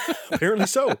 Yep, apparently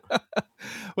so.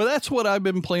 Well, that's what I've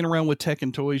been playing around with tech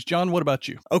and toys. John, what about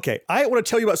you? Okay, I want to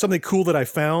tell you about something cool that I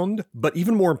found, but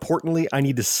even more importantly, I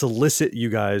need to solicit you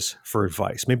guys for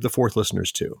advice. Maybe the fourth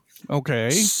listeners too.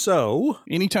 Okay. So,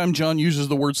 anytime John uses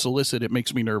the word solicit, it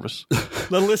makes me nervous.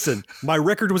 Now listen, my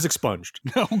record was expunged.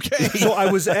 Okay. So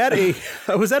I was at a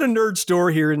nerd store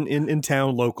here in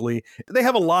town locally. They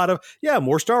have a lot of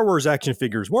more Star Wars action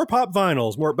figures, more pop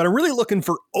vinyls, but I'm really looking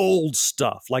for old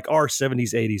stuff like our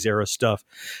 70s, 80s era stuff.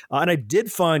 And I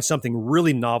did find something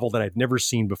really novel that I'd never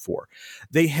seen before.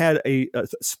 They had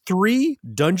 3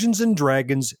 Dungeons and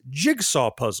Dragons jigsaw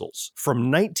puzzles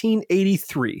from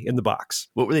 1983 in the box.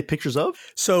 What were they pictures of?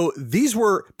 So these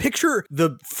were, picture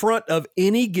the front of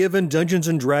any given Dungeons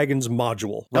and Dragons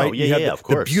module, right? Oh, yeah, of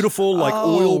course. The beautiful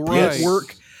oil right. paint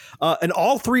work. And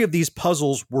all 3 of these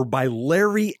puzzles were by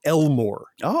Larry Elmore.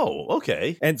 Oh,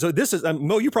 okay. And so this is,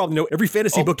 Mo, you probably know every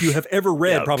fantasy book you have ever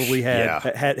read probably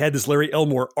had this Larry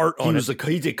Elmore art on it.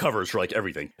 He did covers for like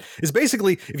everything. It's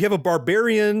basically, if you have a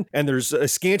barbarian and there's a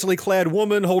scantily clad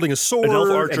woman holding a sword An elf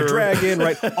archer. and a dragon,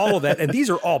 right? All of that. And these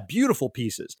are all beautiful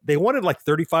pieces. They wanted like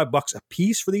 $35 a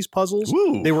piece for these puzzles.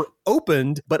 Ooh. They were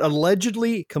opened, but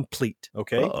allegedly complete.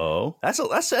 Okay. Uh-oh. That's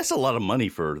a lot of money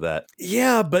for that.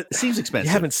 Yeah, but it seems expensive.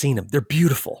 You haven't seen them. They're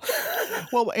beautiful.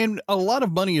 Well, and a lot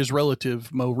of money is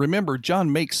relative, Mo. Remember,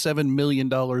 John makes $7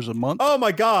 million a month. Oh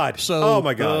my God. So,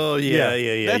 my God. Oh,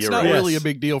 yeah. That's you're not right. really a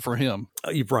big deal for him.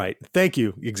 You're right. Thank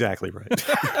you. Exactly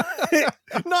right.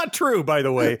 Not true, by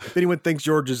the way. If anyone thinks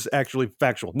George is actually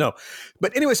factual. No.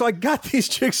 But anyway, so I got these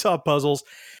jigsaw puzzles.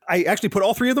 I actually put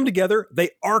all 3 of them together. They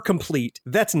are complete.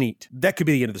 That's neat. That could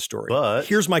be the end of the story. But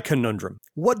here's my conundrum.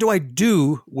 What do I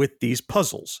do with these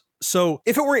puzzles? So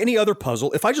if it were any other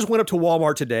puzzle, if I just went up to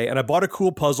Walmart today and I bought a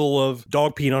cool puzzle of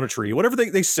dog peeing on a tree, whatever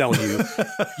they sell you,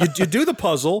 you do the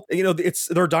puzzle,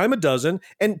 they're a dime a dozen.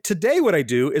 And today what I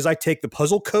do is I take the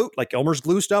puzzle coat, like Elmer's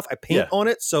glue stuff, I paint on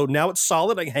it. So now it's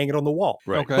solid. I can hang it on the wall.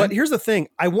 Right. Okay. But here's the thing.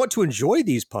 I want to enjoy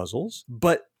these puzzles,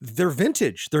 but they're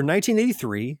vintage. They're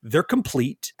 1983. They're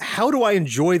complete. How do I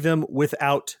enjoy them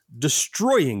without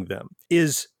destroying them?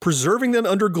 Is preserving them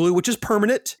under glue, which is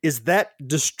permanent, is that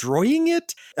destroying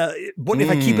it? What if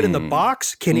I keep it in the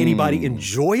box? Can anybody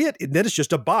enjoy it? And then it's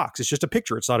just a box. It's just a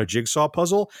picture. It's not a jigsaw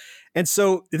puzzle. And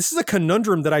so this is a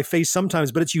conundrum that I face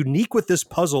sometimes, but it's unique with this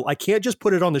puzzle. I can't just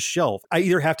put it on the shelf. I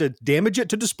either have to damage it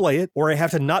to display it, or I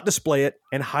have to not display it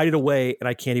and hide it away, and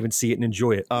I can't even see it and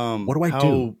enjoy it. What do I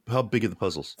do? How big are the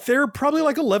puzzles? They're probably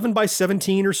like 11 by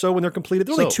 17 or so when they're completed.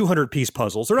 They're only 200-piece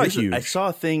puzzles. They're not huge. I saw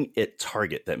a thing at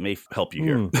Target that may help you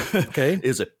here. Okay.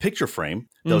 It's a picture frame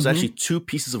that was actually 2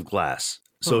 pieces of glass.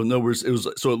 So in other words,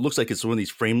 it looks like it's one of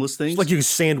these frameless things. It's like you can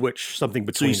sandwich something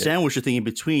between. So you sandwich the thing in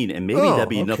between, and maybe that'd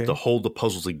be enough to hold the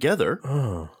puzzles together.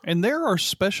 And there are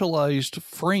specialized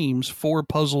frames for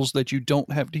puzzles that you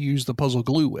don't have to use the puzzle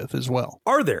glue with as well.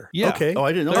 Are there? Yeah. Okay. Oh,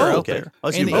 I didn't know. They're that. out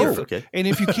there. Okay. And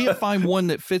if you can't find one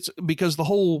that fits, because the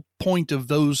whole point of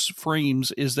those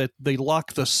frames is that they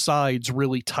lock the sides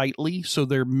really tightly, so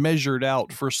they're measured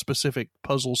out for specific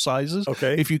puzzle sizes.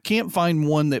 Okay. If you can't find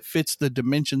one that fits the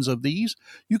dimensions of these,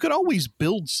 you could always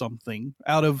build something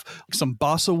out of some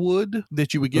balsa wood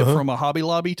that you would get from a Hobby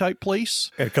Lobby type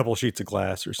place. And a couple of sheets of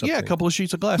glass or something. Yeah, a couple of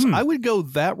sheets of glass. I would go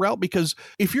that route because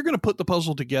if you're going to put the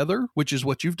puzzle together, which is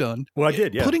what you've done. Well, I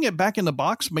did, yeah. Putting it back in the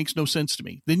box makes no sense to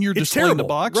me. Then you're displaying the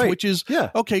box, which is,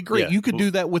 okay, great. You could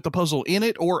do that with the puzzle in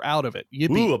it or out of it.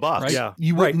 Yippee. Ooh, a box. Right? Yeah.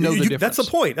 You wouldn't know the difference. That's the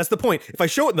point. That's the point. If I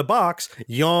show it in the box,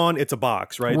 yawn, it's a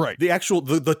box, right? Right. The actual,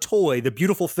 the toy, the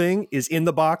beautiful thing is in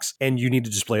the box and you need to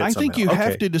display it I somehow. think you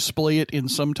have to display it in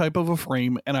some type of a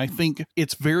frame, and I think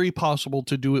it's very possible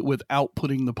to do it without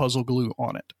putting the puzzle glue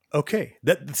on it. Okay.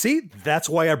 That's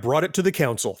why I brought it to the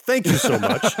council. Thank you so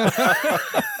much.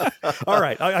 All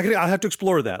right. I have to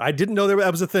explore that. I didn't know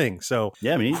that was a thing. So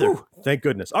yeah, me either. Thank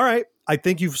goodness. All right. I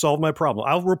think you've solved my problem.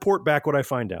 I'll report back what I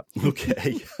find out.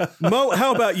 Okay. Mo,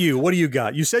 how about you? What do you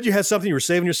got? You said you had something you were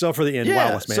saving yourself for the end.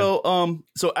 Yeah. Wow, man.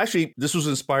 So actually, this was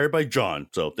inspired by John.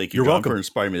 So thank you, You're John, welcome. for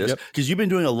inspiring me this. Because you've been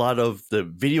doing a lot of the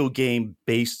video game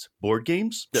based board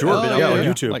games. Sure. On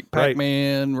YouTube. Like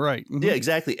Pac-Man, right. Mm-hmm. Yeah,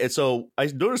 exactly. And so I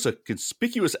noticed a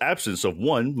conspicuous absence of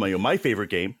one, my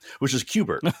favorite game, which is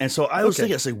Q*bert. And so I was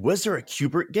thinking, I was like, was there a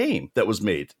Q*bert game that was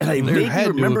made? And I vaguely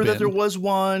remember that there was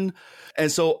one.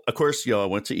 And so, of course, I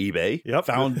went to eBay,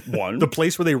 found one. The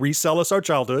place where they resell us our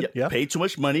childhood. Yeah. Paid too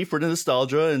much money for the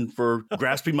nostalgia and for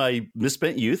grasping my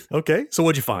misspent youth. Okay. So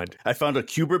what'd you find? I found a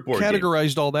Q*bert board game.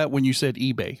 Categorized all that when you said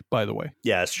eBay, by the way.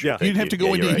 Yeah, that's true. Yeah. You didn't have to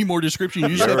go into any more description.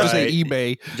 You just have to say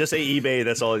eBay. Just say eBay.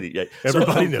 That's all. Yeah.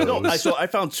 Everybody knows. So I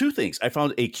found two things. I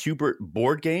found a Q*bert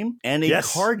board game and a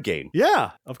card game.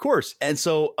 Yeah, of course. And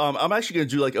so I'm actually going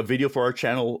to do like a video for our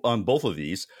channel on both of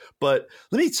these. But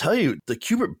let me tell you, the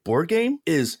Q*bert board game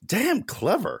is damn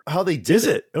clever. How they did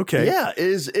it. Okay. Yeah,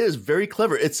 it is very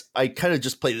clever. I kind of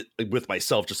just played it with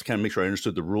myself just to kind of make sure I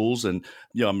understood the rules. And,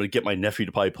 I'm going to get my nephew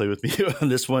to probably play with me on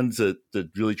this one to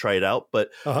really try it out. But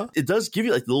it does give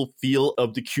you like the little feel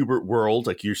of the Q*bert world.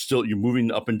 Like you're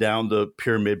moving up and down the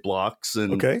pyramid blocks.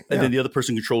 And then the other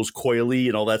person controls coily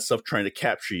and all that stuff trying to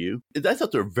capture you. I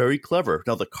thought they were very clever.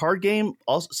 Now, the card game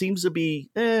also seems to be,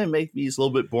 maybe it's a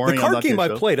little bit boring. The card game I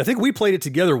played, I think we played it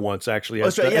together once, actually.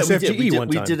 That's right. Yeah, SFGE one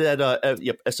time. We did it at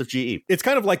SFGE. It's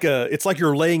kind of like it's like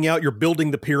you're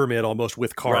building the pyramid almost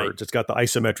with cards. Right. It's got the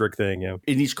isometric thing. Yeah.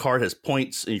 And each card has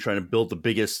points and you're trying to build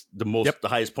the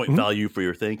highest point value for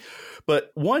your thing.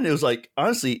 But one, it was like,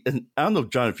 honestly, and I don't know,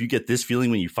 John, if you get this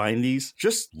feeling when you find these,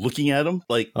 just looking at them,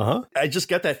 like, I just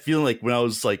got that feeling like when I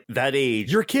was like that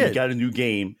age, you're a kid, you got a new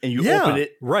game and you open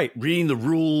it, reading the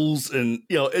rules, and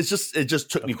it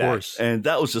just took me back. And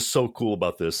that was just so cool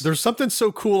about this. There's something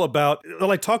so cool about,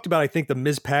 I talked about, I think, the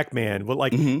Ms. Pac-Man, but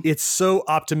like, it's so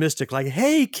optimistic, like,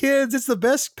 hey kids, it's the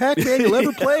best Pac-Man you'll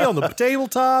ever play on the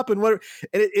tabletop and whatever.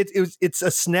 And it's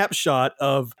a snapshot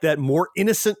of that more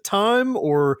innocent time,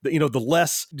 or the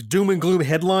less doom and gloom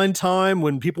headline time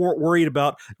when people weren't worried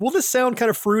about, will this sound kind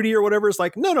of fruity or whatever. It's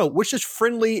like, no, we're just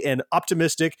friendly and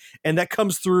optimistic, and that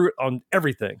comes through on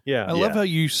everything. Yeah. I love how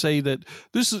you say that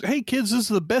hey kids, this is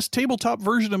the best tabletop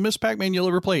version of Miss Pac-Man you'll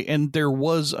ever play. And there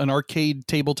was an arcade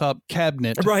tabletop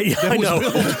cabinet. Right. Yeah, I know.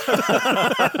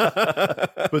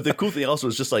 But the cool thing also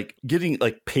is just like getting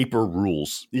like paper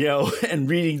rules, and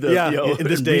reading the, in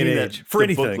this day and age for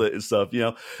anything booklet and stuff,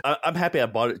 I'm happy I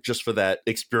bought it just for that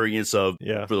experience of,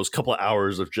 for those couple of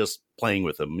hours of just playing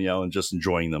with them, and just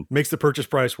enjoying them. Makes the purchase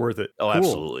price worth it. Oh,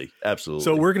 cool. Absolutely.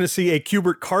 So we're going to see a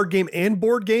Q*bert card game and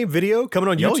board game video coming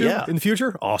on YouTube in the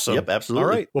future. Awesome. Yep, absolutely. All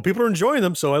right. Well, people are enjoying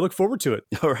them, so I look forward to it.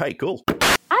 All right, cool.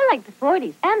 I like the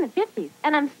 40s and the 50s,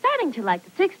 and I'm starting to like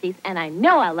the 60s, and I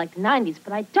know I like the 90s,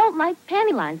 but I don't like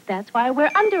panty lines. That's why I wear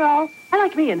underalls. I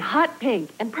like me in hot pink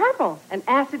and purple and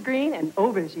acid green and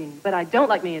aubergine, but I don't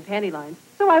like me in panty lines,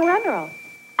 so I wear underalls.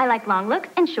 I like long looks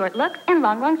and short looks and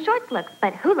long short looks,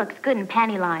 but who looks good in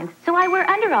panty lines? So I wear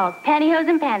underalls, pantyhose,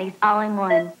 and panties all in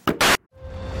one.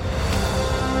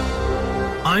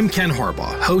 I'm Ken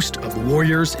Harbaugh, host of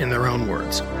Warriors in Their Own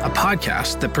Words, a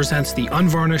podcast that presents the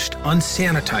unvarnished,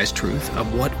 unsanitized truth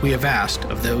of what we have asked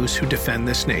of those who defend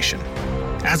this nation.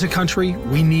 As a country,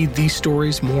 we need these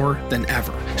stories more than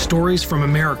ever. Stories from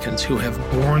Americans who have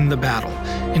borne the battle,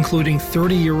 including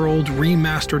 30-year-old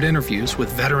remastered interviews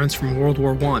with veterans from World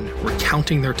War I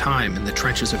recounting their time in the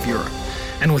trenches of Europe,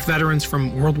 and with veterans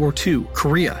from World War II,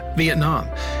 Korea, Vietnam,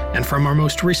 and from our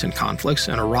most recent conflicts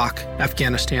in Iraq,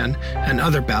 Afghanistan, and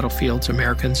other battlefields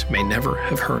Americans may never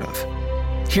have heard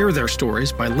of. Hear their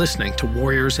stories by listening to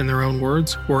Warriors in Their Own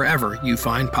Words wherever you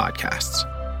find podcasts.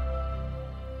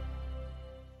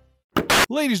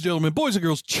 Ladies and gentlemen, boys and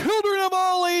girls, children of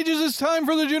all ages, it's time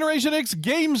for the Generation X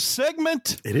Games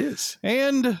segment. It is.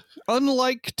 And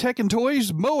unlike Tech and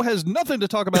Toys, Mo has nothing to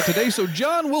talk about today. So,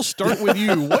 John, we'll start with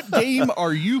you. What game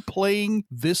are you playing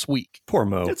this week? Poor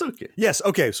Mo. It's okay. Yes.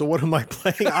 Okay. So what am I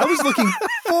playing? I was looking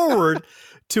forward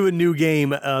to a new game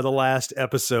the last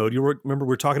episode. Remember we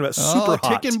were talking about Super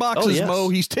Hot. Ticking boxes, Mo.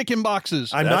 He's ticking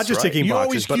boxes. I'm not just ticking boxes. You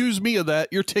always accuse me of that.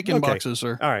 You're ticking boxes,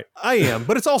 sir. All right. I am,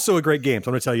 but it's also a great game, so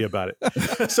I'm going to tell you about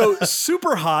it. So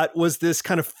Super Hot was this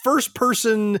kind of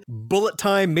first-person bullet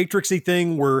time matrixy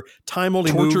thing where time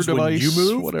only moves when you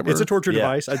move. Whatever. It's a torture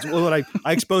device.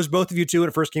 I exposed both of you to when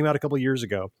it first came out a couple of years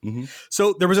ago. Mm-hmm.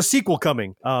 So there was a sequel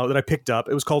coming that I picked up.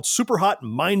 It was called Super Hot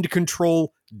Mind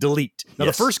Control Delete. Now,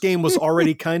 the first game was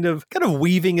already kind of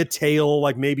weaving a tale,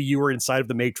 like maybe you were inside of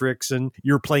the Matrix and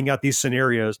you're playing out these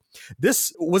scenarios.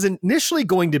 This was initially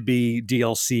going to be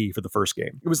DLC for the first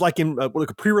game. It was like in like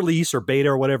a pre-release or beta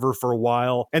or whatever for a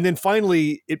while. And then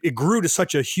finally, it grew to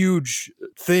such a huge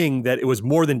thing that it was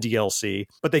more than DLC,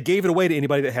 but they gave it away to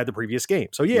anybody that had the previous game.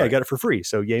 So I got it for free.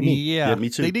 So yay me. Yeah, me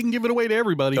too. They didn't give it away to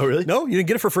everybody. Oh, really? No? You didn't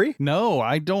get it for free? No,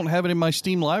 I don't have it in my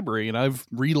Steam library, and I've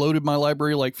reloaded my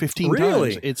library like 15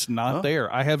 times. It's not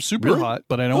there. I have Super Hot,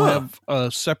 but I don't have a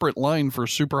separate line for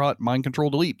Super Hot Mind Control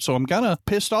Delete. So I'm kind of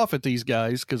pissed off at these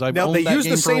guys because I've owned that game for a while. Now, they use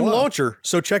the same launcher,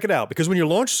 so check it out. Because when you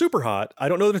launch Super Hot, I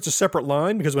don't know that it's a separate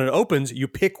line, because when it opens, you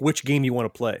pick which game you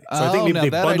want to play. So I think maybe they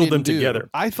bundled them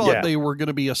together. I thought they were going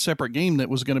to be a separate game that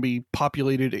was going to be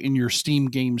populated in your Steam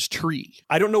games tree.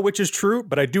 I don't know which is true,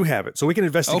 but I do have it, so we can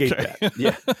investigate that.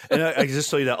 Yeah. And I can just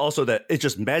tell you that also that it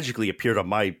just magically appeared on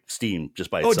my Steam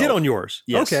just by itself. Oh, it did on yours?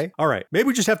 Yes. Okay. All right.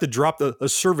 Maybe we just have to drop a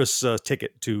service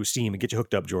ticket to Steam and get you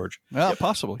hooked up, George. Well,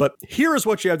 possibly. But here is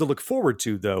what you have to look forward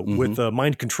to, though, with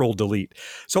Mind Control Delete.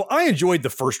 So I enjoyed the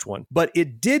first one, but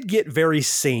it did get very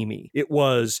samey. It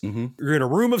was, you're in a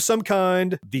room of some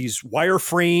kind, these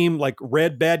wireframe, like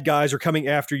red bad guys are coming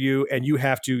after you, and you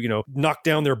have to, knock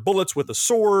down their bullets with a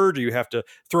sword, or you have to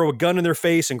throw a gun in their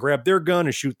face and grab their gun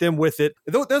and shoot them with it.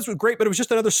 That was great, but it was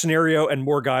just another scenario and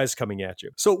more guys coming at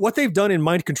you. So what they've done in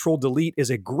Mind Control Delete is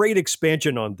a great expansion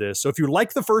on this. So if you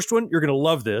like the first one, you're going to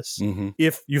love this.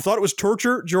 If you thought it was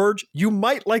torture, George, you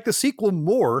might like the sequel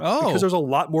more because there's a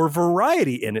lot more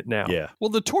variety in it now. Yeah.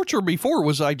 Well, the torture before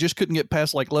was I just couldn't get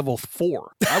past like level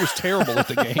 4. I was terrible at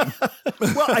the game.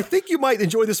 Well, I think you might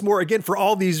enjoy this more, again, for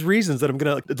all these reasons that I'm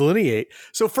going to delineate.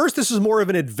 So first, this is more of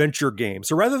an adventure game.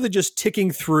 So rather than just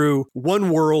ticking through one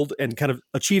world and kind of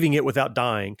achieving it without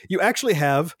dying, you actually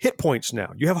have hit points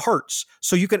now. You have hearts.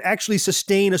 So you can actually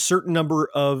sustain a certain number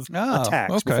of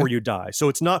attacks before you die. So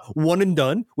it's not one and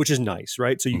done, which is nice,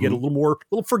 right? So you get a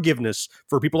little forgiveness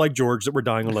for people like George that were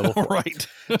dying on level 4. Right.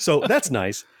 So that's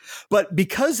nice. But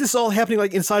because this is all happening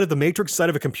like inside of the Matrix, inside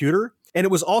of a computer, and it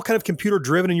was all kind of computer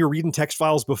driven and you're reading text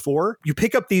files before, you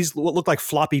pick up these what look like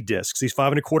floppy disks, these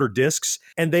 5 1/4 disks,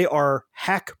 and they are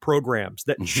hack programs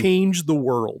that change the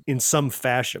world in some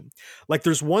fashion. Like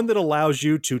there's one that allows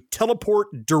you to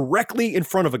teleport directly in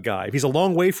front of a guy. If he's a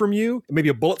long way from you, maybe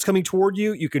a bullet's coming toward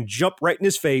you, you can jump right in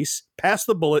his face, pass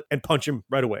the bullet, and punch him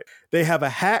right away. They have a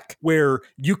hack where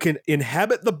you can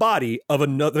inhabit the body of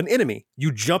an enemy.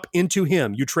 You jump into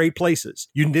him, you trade places.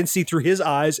 You can then see through his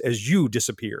eyes as you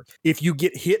disappear. If you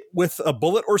get hit with a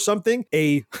bullet or something,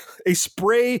 a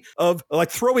spray of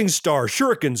like throwing stars,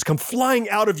 shurikens come flying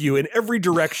out of you in every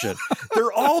direction. There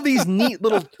are all these neat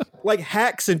little like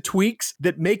hacks and tweaks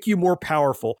that make you more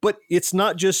powerful. But it's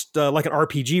not just like an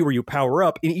RPG where you power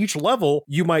up. In each level,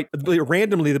 you might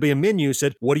randomly, there'll be a menu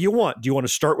said, what do you want? Do you want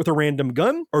to start with a random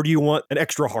gun or do you want an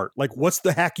extra heart? Like what's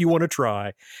the hack you want to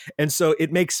try? And so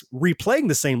it makes replaying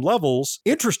the same levels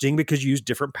interesting because you use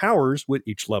different powers with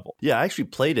each level. Yeah, I actually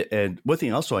played it. And one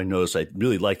thing also I noticed I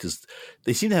really liked is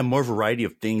they seem to have more variety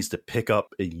of things to pick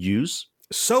up and use.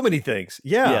 So many things.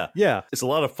 Yeah. It's a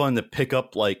lot of fun to pick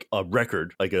up like a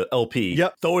record, like a LP,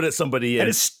 throw it at somebody and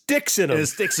it sticks in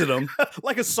them.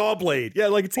 Like a saw blade. Yeah,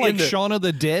 like it's like Shaun of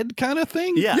the Dead kind of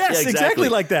thing? Yeah. Yes, exactly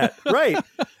like that. Right.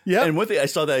 Yeah. And one thing I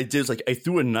saw that I did is like I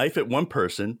threw a knife at one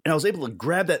person and I was able to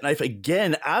grab that knife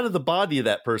again out of the body of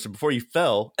that person before he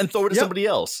fell and throw it at somebody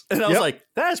else. And I was like,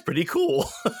 that's pretty cool.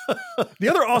 The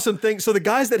other awesome thing, so the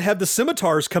guys that have the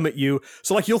scimitars come at you,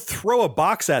 so like you'll throw a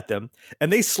box at them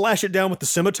and they slash it down with the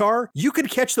scimitar, you can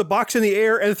catch the box in the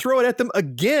air and throw it at them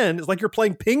again. It's like you're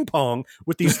playing ping pong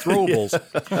with these throwables.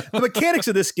 The mechanics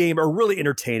of this game are really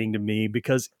entertaining to me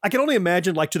because I can only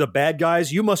imagine, like, to the bad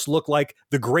guys, you must look like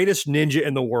the greatest ninja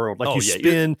in the world. world. Like you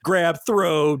spin, grab,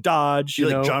 throw, dodge.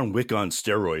 You're like John Wick on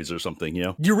steroids or something, you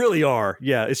know? You really are.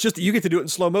 Yeah. It's just that you get to do it in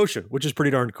slow motion, which is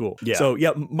pretty darn cool. Yeah. So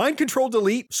yeah, Mind Control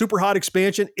Delete, super hot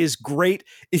expansion is great.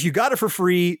 If you got it for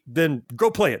free, then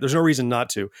go play it. There's no reason not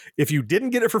to. If you didn't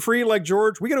get it for free like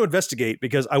George, we got to investigate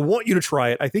because I want you to try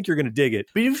it. I think you're going to dig it.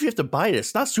 But even if you have to buy it,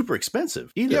 it's not super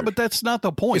expensive either. Yeah, but that's not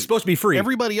the point. It's supposed to be free.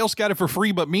 Everybody else got it for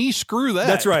free but me. Screw that.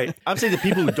 That's right. I'm saying the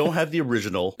people who don't have the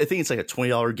original, I think it's like a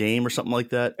 $20 game or something like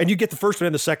that. And you get the first one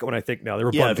and the second one, I think now. They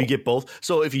were bundled. If you get both.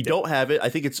 So if you don't have it, I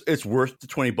think it's worth the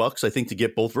 $20, I think, to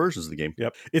get both versions of the game.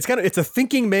 Yep. It's a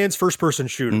thinking man's first-person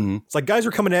shooter. Mm-hmm. It's like guys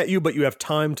are coming at you, but you have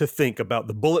time to think about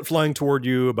the bullet flying toward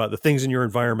you, about the things in your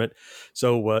environment.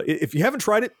 So if you haven't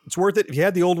tried it, it's worth it. If you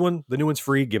had the old one, the new one's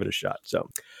free. Give it a shot. So,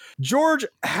 George,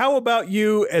 how about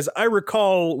you? As I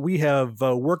recall, we have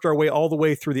worked our way all the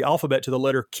way through the alphabet to the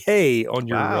letter K on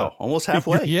your almost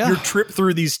halfway. Your trip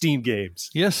through these Steam games.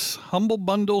 Yes, Humble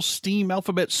Bundle Steam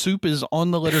Alphabet Soup is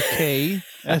on the letter K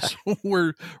as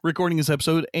we're recording this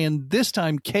episode, and this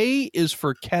time K is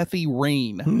for Kathy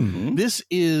Rain. Mm-hmm. This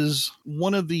is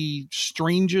one of the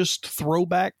strangest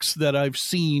throwbacks that I've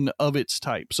seen of its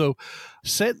type. So,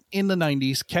 set in the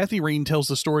 90s, Kathy Rain tells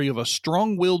the story of a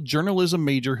strong-willed journalism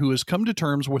major who has come to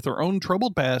terms with her own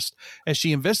troubled past as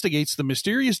she investigates the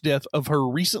mysterious death of her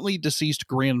recently deceased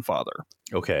grandfather.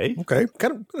 Okay. Kind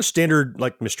of a standard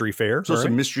like mystery fare. So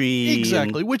some mystery.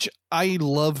 Exactly, which I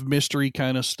love mystery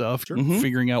kind of stuff,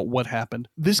 figuring out what happened.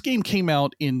 This game came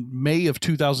out in May of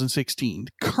 2016.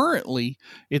 Currently,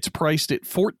 it's priced at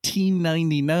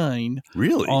 $14.99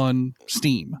 on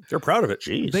Steam. They're proud of it.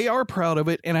 Jeez. They are proud of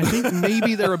it, and I think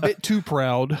maybe they're a bit too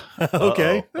proud.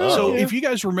 Okay. So if you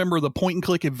guys remember the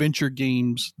point-and-click adventure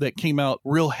games that came out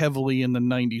real heavily in the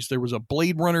 90s, there was a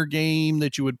Blade Runner game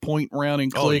that you would point around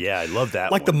and click. Oh, yeah, I love that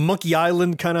like one. The Monkey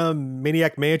Island kind of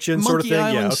Maniac Mansion sort of thing?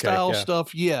 Monkey Island style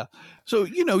stuff, yeah. So,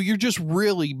 you're just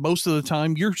really, most of the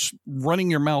time, you're running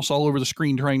your mouse all over the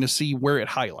screen trying to see where it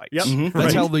highlights. Yep. Mm-hmm.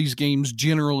 That's how these games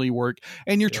generally work.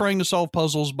 And you're trying to solve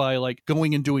puzzles by, like,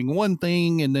 going and doing one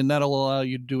thing, and then that'll allow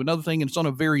you to do another thing. And it's on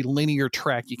a very linear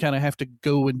track. You kind of have to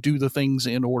go and do the things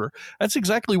in order. That's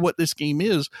exactly what this game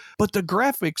is. But the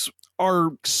graphics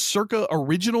are circa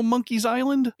original Monkey's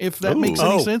Island, if that makes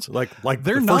any sense. Like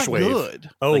they're the not first wave. good.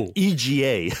 Like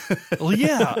EGA. Well,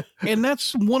 yeah. And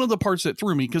that's one of the parts that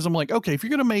threw me, because I'm like, okay, if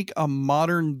you're going to make a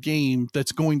modern game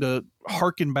that's going to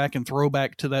harken back and throw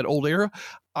back to that old era,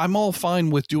 I'm all fine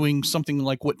with doing something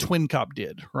like what Twin Cop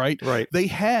did, right? Right. They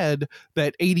had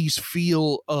that 80s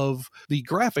feel of the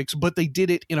graphics, but they did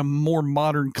it in a more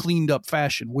modern, cleaned up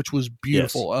fashion, which was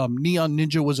beautiful. Yes. Neon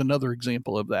Ninja was another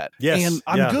example of that. Yes. And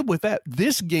I'm good with that.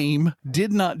 This game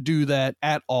did not do that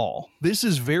at all. This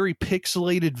is very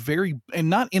pixelated, and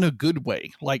not in a good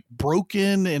way, like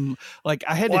broken, and like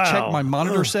I had to check my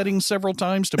monitor settings several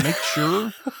times to make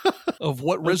sure of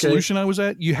what resolution I was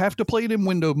at. You have to play it in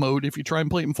window mode. If you try and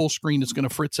play it in full screen, it's going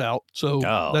to fritz out. So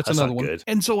that's another one. Good.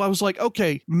 And so I was like,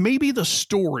 okay, maybe the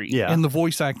story and the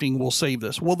voice acting will save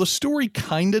this. Well, the story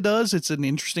kind of does. It's an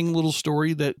interesting little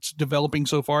story that's developing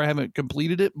so far. I haven't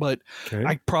completed it, but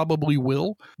I probably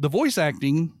will. The voice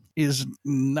acting is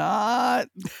not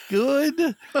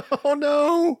good. Oh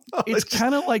no. It's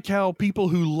kind of like how people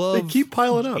who love they keep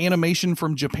piling up animation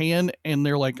from Japan, and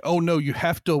they're like, oh no, you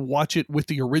have to watch it with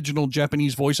the original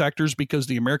Japanese voice actors because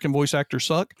the American voice actors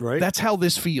suck. Right. That's how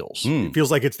this feels. It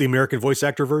feels like it's the American voice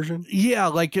actor version. Yeah,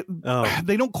 like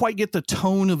they don't quite get the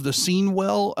tone of the scene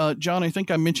well. John, I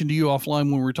think I mentioned to you offline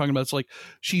when we were talking about, it's like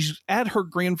she's at her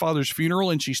grandfather's funeral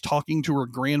and she's talking to her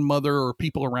grandmother or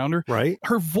people around her. Right.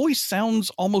 Her voice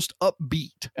sounds almost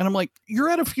upbeat, and I'm like, you're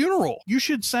at a funeral, you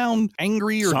should sound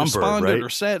angry or despondent or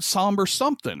sad, somber,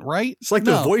 something, right? It's like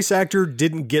the voice actor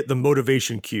didn't get the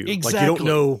motivation cue. Exactly. Like you don't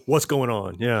know what's going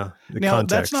on. Yeah. Now context.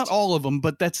 That's not all of them,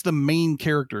 but that's the main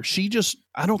character.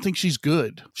 I don't think she's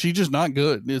good. She's just not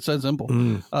good. It's that simple.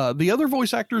 The other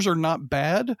voice actors are not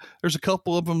bad. There's a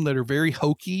couple of them that are very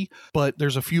hokey, but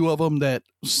there's a few of them that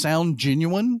sound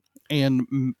genuine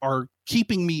and are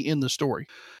keeping me in the story.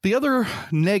 The other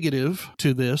negative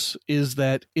to this is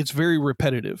that it's very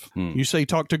repetitive. You say,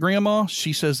 talk to grandma,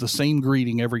 she says the same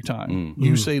greeting every time.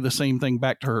 You say the same thing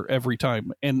back to her every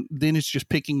time. And then it's just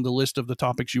picking the list of the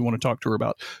topics you want to talk to her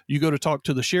about. You go to talk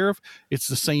to the sheriff, it's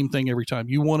the same thing every time.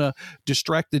 You want to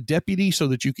distract the deputy so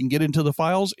that you can get into the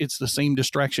files, it's the same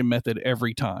distraction method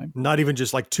every time. Not even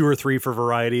just like 2 or 3 for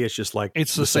variety. It's just like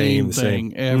it's the same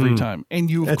thing every time. And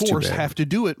you, of course, have to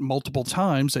do it multiple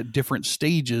times at different different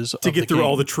stages to of get the through game.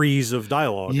 all the trees of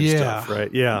dialogue and stuff, right?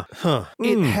 Yeah. Huh.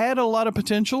 It had a lot of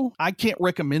potential. I can't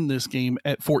recommend this game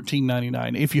at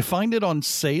 $14.99. If you find it on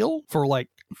sale for like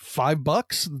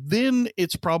 $5, then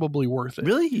it's probably worth it.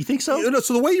 Really? You think so? You know,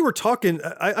 so the way you were talking,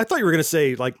 I thought you were going to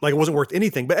say like it wasn't worth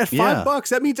anything, but at $5,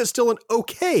 that means it's still an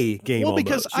okay game. Well,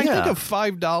 because almost. I think of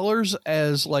 $5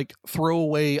 as like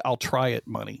throwaway, I'll try it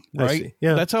money, I right? see.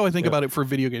 Yeah. That's how I think about it for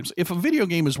video games. If a video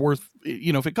game is worth,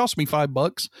 if it costs me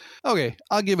 $5, okay,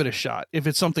 I'll give it a shot if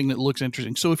it's something that looks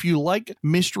interesting. So if you like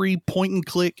mystery point and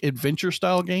click adventure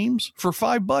style games for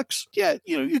 $5, yeah,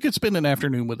 you could spend an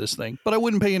afternoon with this thing, but I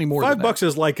wouldn't pay any more than that. $5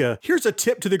 is like here's a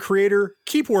tip to the creator.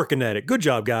 Keep working at it. Good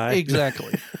job, guy.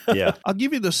 Exactly. Yeah. I'll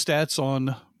give you the stats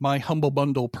on my Humble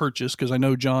Bundle purchase because I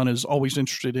know John is always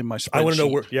interested in my spreadsheet. I want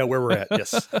to know where we're at.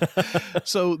 Yes.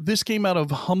 So this came out of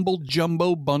Humble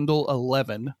Jumbo Bundle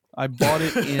 11. I bought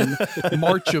it in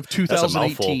March of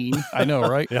 2018. I know,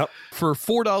 right? Yep. For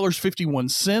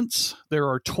 $4.51. There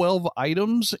are 12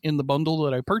 items in the bundle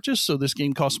that I purchased, so this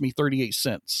game cost me 38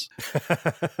 cents.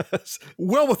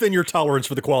 Well within your tolerance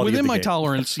for the quality Within of the my game.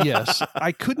 tolerance, yes.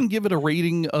 I couldn't give it a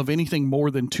rating of anything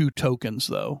more than 2 tokens,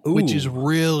 though, Ooh. which is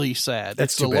really sad.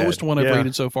 That's It's the too bad. lowest one I've Yeah.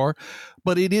 rated so far.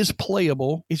 But it is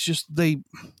playable. It's just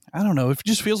I don't know. It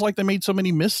just feels like they made so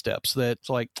many missteps that it's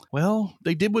like, well,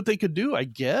 they did what they could do, I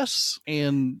guess.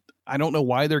 And I don't know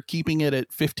why they're keeping it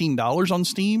at $15 on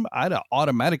Steam. I'd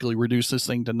automatically reduce this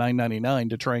thing to $9.99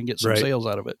 to try and get some Right. sales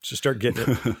out of it. Just start getting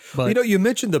it. But you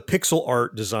mentioned the pixel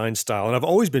art design style, and I've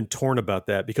always been torn about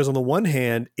that because on the one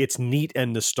hand, it's neat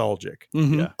and nostalgic.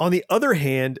 Mhm. Yeah. On the other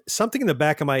hand, something in the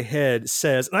back of my head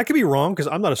says, and I could be wrong because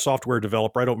I'm not a software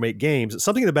developer, I don't make games.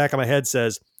 Something in the back of my head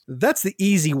says, that's the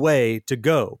easy way to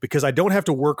go because I don't have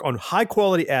to work on high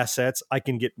quality assets. I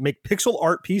can make pixel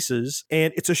art pieces,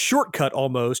 and it's a shortcut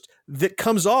almost that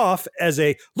comes off as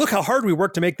a look how hard we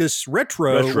worked to make this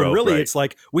retro when really right. it's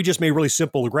like we just made really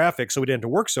simple graphics so we didn't have to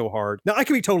work so hard. Now I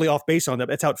can be totally off base on that.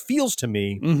 But that's how it feels to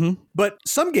me. Mhm. But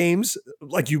some games,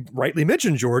 like you rightly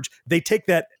mentioned, George, they take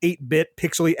that 8-bit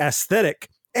pixely aesthetic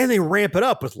and they ramp it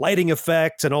up with lighting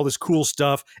effects and all this cool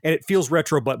stuff, and it feels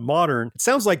retro but modern. It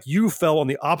sounds like you fell on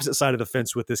the opposite side of the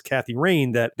fence with this Kathy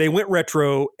Rain, that they went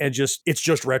retro and it's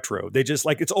just retro. They just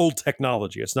like it's old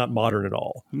technology. It's not modern at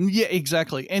all. Yeah,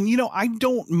 exactly. And, I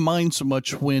don't mind so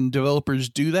much when developers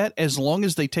do that as long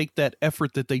as they take that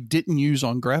effort that they didn't use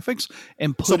on graphics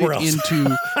and put Somewhere it else.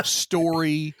 into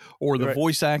story or the Right.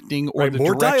 voice acting or Right, the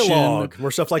more direction. dialogue,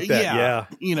 more stuff like that. Yeah.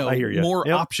 I hear you. More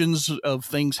Yep. options of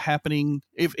things happening.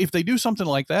 If they do something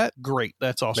like that, great.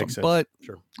 That's awesome. Makes sense. But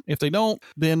Sure. if they don't,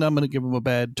 then I'm going to give them a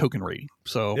bad token rating.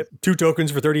 So Yep. 2 tokens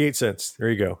for 38 cents.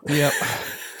 There you go. Yep.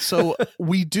 So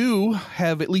we do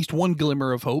have at least one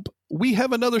glimmer of hope. We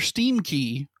have another Steam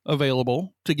key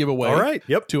available to give away All right.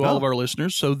 Yep. to all of our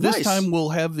listeners. So this Nice. time we'll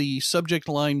have the subject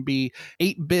line be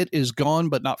 8-bit is gone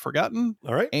but not forgotten.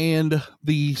 All right. And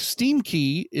the Steam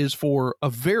key is for a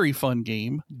very fun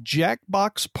game,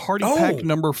 Jackbox Party Oh. Pack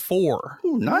number 4.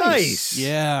 Ooh, nice.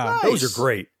 Yeah. Those are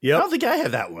great. I Yep. don't think I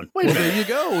have that one. Wait Well, a minute. there you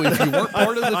go. If you weren't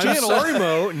part of the I'm channel. sorry,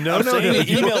 Mo. No, I'm no, sending no. an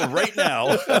email right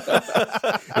now.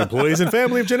 Employees and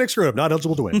family of Gen X Group not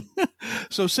eligible to win.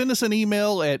 So send us an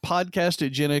email at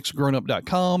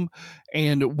podcast@genxgrownup.com,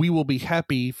 and we will be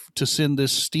happy to send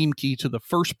this Steam key to the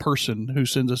first person who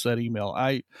sends us that email.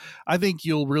 I think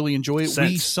you'll really enjoy it. We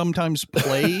Sense. sometimes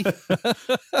play.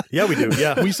 Yeah, we do.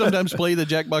 Yeah. We sometimes play the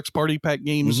Jackbox Party Pack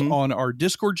games on our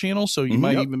Discord channel, so you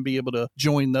might even be able to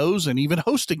join those and even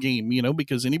host a game,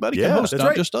 because anybody can Yeah, host, that's not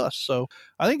right. just us. So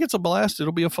I think it's a blast.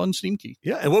 It'll be a fun Steam key.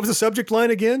 Yeah. And what was the subject line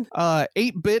again?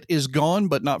 8-bit is gone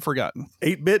but not forgotten.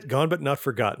 8-bit, gone but not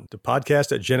forgotten. To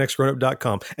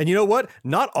podcast@genxgrownup.com. And you know what?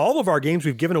 Not all of our games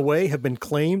we've given away have been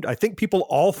claimed. I think people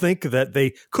all think that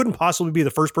they couldn't possibly be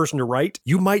the first person to write.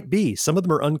 You might be. Some of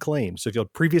them are unclaimed. So if you have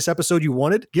a previous episode you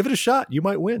wanted, give it a shot. You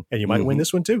might win. And you might win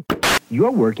this one too.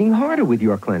 You're working harder with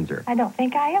your cleanser. I don't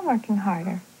think I am working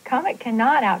harder. Comet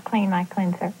cannot out-clean my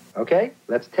cleanser. Okay,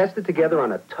 let's test it together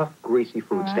on a tough, greasy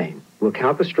fruit stain. We'll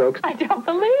count the strokes. I don't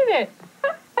believe it.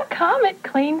 Comet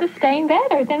cleaned the stain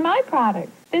better than my product.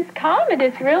 This Comet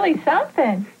is really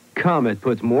something. Comet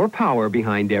puts more power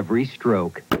behind every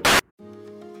stroke.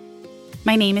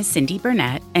 My name is Cindy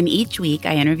Burnett, and each week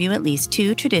I interview at least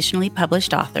 2 traditionally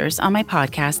published authors on my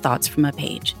podcast, Thoughts from a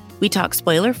Page. We talk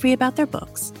spoiler-free about their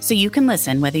books, so you can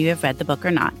listen whether you have read the book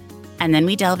or not. And then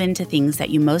we delve into things that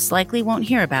you most likely won't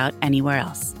hear about anywhere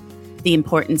else. The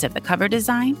importance of the cover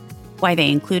design, why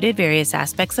they included various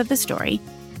aspects of the story,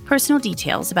 personal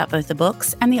details about both the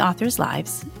books and the authors'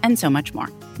 lives, and so much more.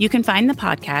 You can find the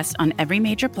podcast on every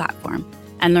major platform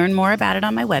and learn more about it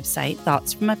on my website,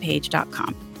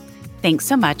 thoughtsfromapage.com. Thanks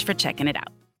so much for checking it out.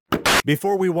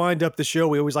 Before we wind up the show,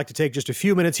 we always like to take just a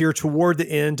few minutes here toward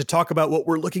the end to talk about what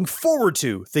we're looking forward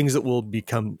to, things that will be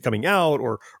coming out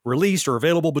or released or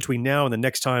available between now and the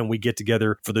next time we get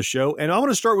together for the show. And I want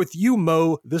to start with you,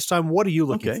 Mo. This time, what are you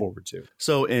looking forward to?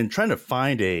 So in trying to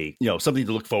find something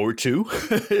to look forward to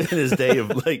in this day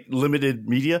of like limited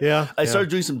media, I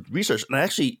started doing some research,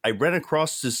 and I ran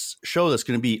across this show that's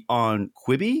going to be on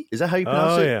Quibi. Is that how you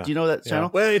pronounce it? Yeah. Do you know that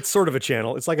channel? Well, it's sort of a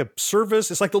channel. It's like a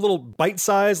service. It's like the little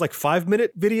bite-sized, like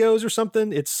 5-minute videos or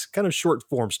something. It's kind of short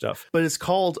form stuff. But it's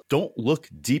called Don't Look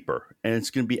Deeper, and it's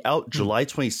going to be out July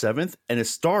 27th, and it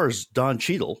stars Don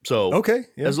Cheadle. So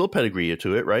there's a little pedigree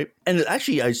to it, right? And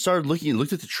actually, I started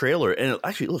looked at the trailer, and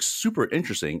it looks super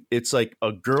interesting. It's like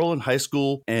a girl in high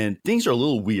school, and things are a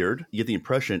little weird. You get the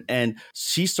impression, and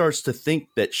she starts to think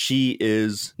that she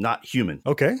is not human.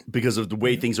 Okay. Because of the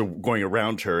way things are going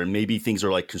around her, and maybe things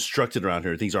are like constructed around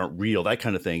her, things aren't real, that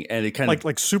kind of thing. And it kind of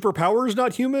like superpowers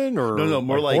not human, or no,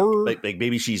 more like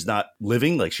maybe she's not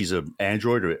living, like she's an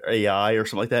android or AI or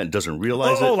something like that, and doesn't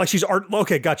realize it. Oh, like she's art.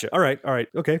 Okay, gotcha. All right,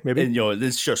 okay, maybe. And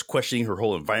it's just questioning her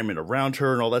whole environment around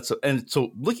her and all that stuff. And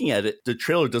so looking at it, the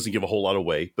trailer doesn't give a whole lot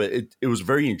away, but it was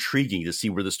very intriguing to see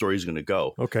where the story is going to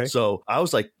go. Okay. So I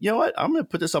was like, you know what? I'm going to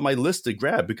put this on my list to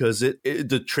grab, because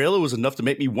the trailer was enough to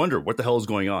make me wonder what the hell is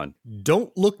going on.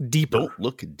 Don't Look Deeper. Don't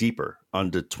Look Deeper. On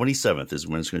the 27th is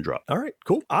when it's going to drop. All right,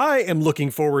 cool. I am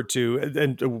looking forward to,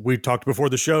 and we talked before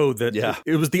the show that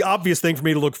it was the obvious thing for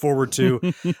me to look forward to.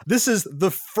 This is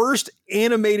the first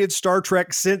animated Star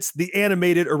Trek since the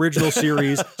animated original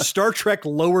series. Star Trek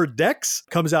Lower Decks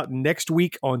comes out next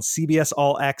week on CBS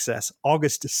All Access,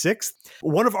 August 6th.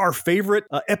 One of our favorite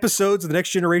episodes of The Next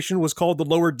Generation was called The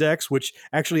Lower Decks, which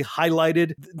actually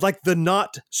highlighted like the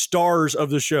not stars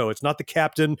of the show. It's not the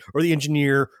captain or the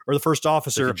engineer or the first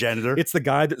officer. Like the janitor. It's the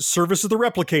guy that services the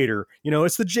replicator.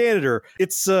 It's the janitor.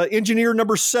 It's engineer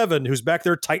number 7 who's back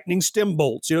there tightening stem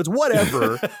bolts. It's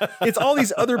whatever. It's all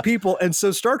these other people. And so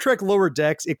Star Trek Lower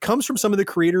Decks, it comes from some of the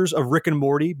creators of Rick and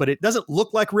Morty, but it doesn't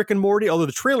look like Rick and Morty, although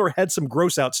the trailer had some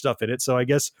gross out stuff in it. So I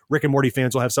guess Rick and Morty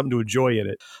fans will have something to enjoy in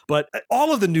it. But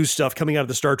all of the new stuff coming out of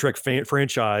the Star Trek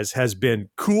franchise has been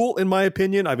cool, in my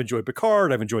opinion. I've enjoyed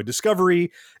Picard. I've enjoyed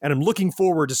Discovery. And I'm looking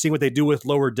forward to seeing what they do with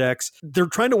Lower Decks. They're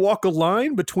trying to walk a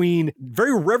line between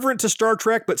very reverent to Star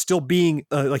Trek, but still being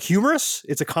like humorous.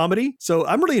 It's a comedy. So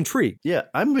I'm really intrigued. Yeah,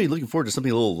 I'm really looking forward to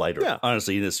something a little lighter,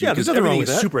 honestly, in this. Because everything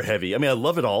is super heavy. I mean, I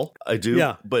love it all. I do.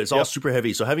 But it's all super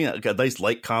heavy. So having a nice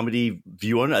light comedy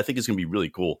view on it, I think it's going to be really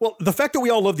cool. Well, the fact that we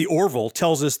all love the Orville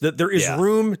tells us that there is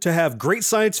room to have great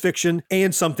science fiction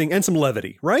and some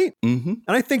levity, right? Mm-hmm.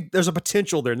 And I think there's a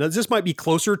potential there. Now, this might be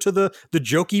closer to the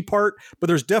jokey part, but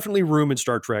there's definitely room in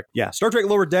Star Trek. Yeah, Star Trek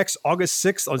Lower Decks, August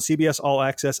 6th on CBS All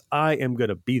Access. I am going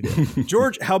to be there.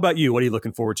 George, how about you? What are you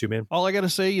looking forward to, man? All I got to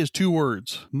say is 2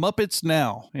 words: Muppets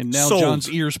Now. And now Sold. John's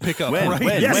ears pick up. When?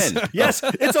 Yes,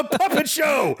 it's a puppet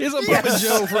show. It's a puppet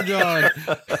show for John.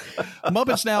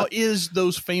 Muppets Now is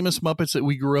those famous Muppets that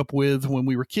we grew up with when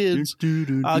we were kids.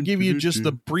 I'll give you just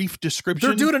the brief description.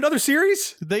 They're doing another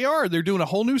series? They are. They're doing a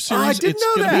whole new series. I didn't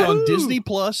know going to that. be on Disney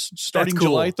Plus starting That's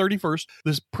cool. July 31st.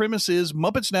 This premise is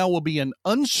Muppets Now will be an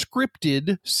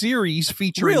unscripted series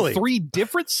featuring 3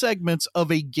 different segments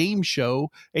of a game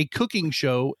show, a cooking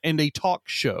show, and a talk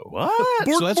show. What?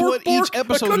 So that's what each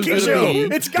episode is going to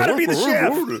be. It's got to be the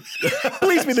chef.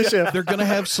 Please be the chef. They're going to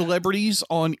have celebrities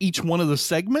on each one of the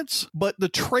segments, but the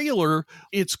trailer,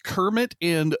 it's Kermit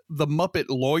and the Muppet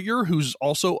lawyer, who's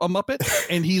also a Muppet,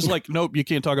 and he's like, nope, you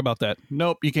can't talk about that.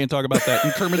 Nope, you can't talk about that.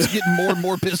 And Kermit's getting more and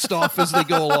more pissed off as they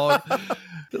go along.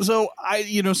 So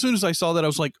as soon as I saw that, I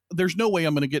was like, there's no way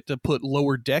I'm going to get to put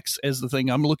Lower Decks as the thing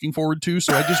I'm looking forward to.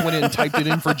 So I just went in and typed it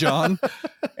in for John.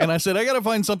 And I said, I got to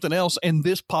find something else. And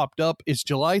this popped up. It's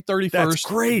July 31st. That's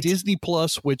great. Disney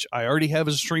Plus, which I already have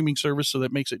as a streaming service. So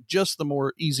that makes it just the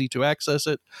more easy to access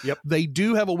it. Yep. They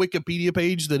do have a Wikipedia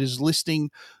page that is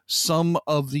listing some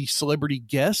of the celebrity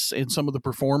guests and some of the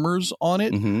performers on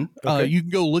it. Mm-hmm. Okay. You can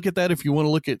go look at that if you want to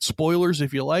look at spoilers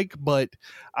if you like, but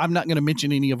I'm not going to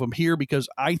mention any of them here because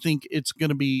I think it's going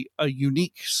to be a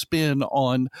unique spin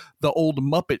on the old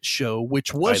Muppet Show,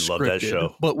 which was I love scripted, that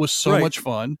show. but was so much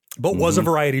fun. But was a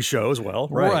variety show as well.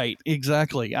 Right,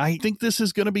 exactly. I think this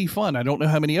is going to be fun. I don't know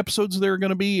how many episodes there are going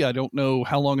to be. I don't know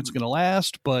how long it's going to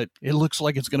last, but it looks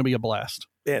like it's going to be a blast.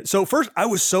 And so first, I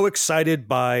was so excited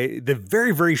by the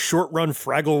very, very short run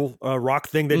Fraggle Rock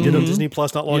thing that did on Disney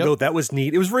Plus not long ago. That was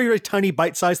neat. It was very, very tiny,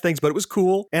 bite-sized things, but it was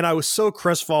cool. And I was so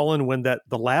crestfallen when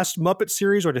the last Muppet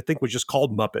series, or I think was just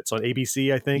called Muppets on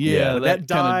ABC, I think. Yeah, that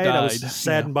died. I was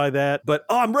saddened by that. But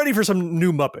I'm ready for some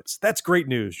new Muppets. That's great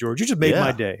news, George. You just made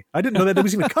my day. I didn't know that it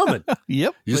was even coming.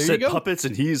 Yep. You said puppets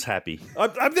and he's happy.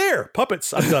 I'm there.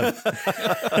 Puppets. I'm done.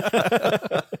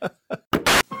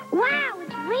 Wow,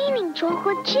 it's raining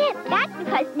chocolate chip. That's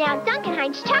because now Duncan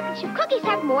Hines chocolate chip cookies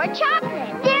have more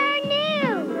chocolate. They're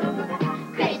new.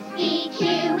 Crispy,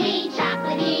 chewy,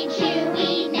 chocolatey,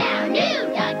 chewy. Now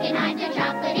new Duncan Hines are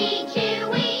chocolatey,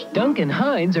 chewy. Duncan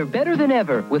Hines are better than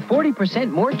ever with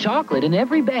 40% more chocolate in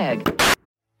every bag.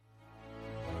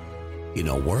 In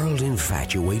a world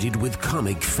infatuated with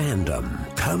comic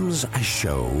fandom comes a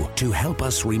show to help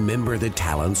us remember the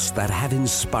talents that have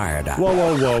inspired us.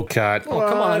 Whoa, cut. Oh,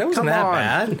 come on. It wasn't that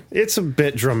bad. It's a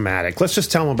bit dramatic. Let's just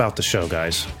tell them about the show,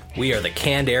 guys. We are the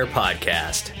Canned Air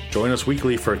Podcast. Join us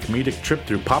weekly for a comedic trip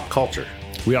through pop culture.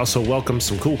 We also welcome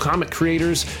some cool comic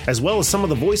creators, as well as some of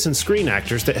the voice and screen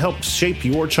actors that helped shape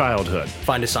your childhood.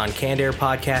 Find us on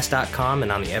cannedairpodcast.com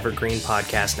and on the Evergreen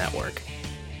Podcast Network.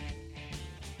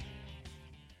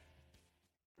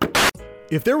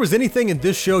 If there was anything in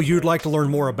this show you'd like to learn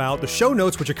more about, the show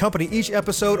notes which accompany each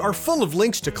episode are full of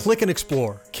links to click and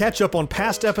explore. Catch up on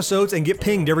past episodes and get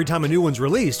pinged every time a new one's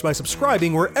released by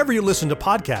subscribing wherever you listen to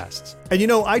podcasts. And you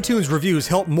know, iTunes reviews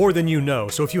help more than you know,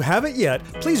 so if you haven't yet,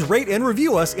 please rate and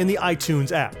review us in the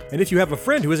iTunes app. And if you have a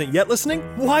friend who isn't yet listening,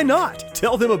 why not?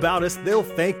 Tell them about us, they'll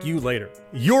thank you later.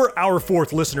 You're our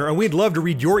fourth listener, and we'd love to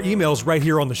read your emails right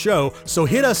here on the show, so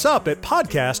hit us up at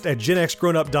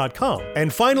podcast@genxgrownup.com.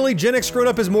 And finally, Gen X Grown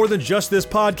Up is more than just this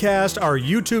podcast. Our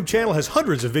YouTube channel has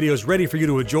hundreds of videos ready for you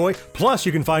to enjoy, plus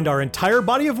you can find our entire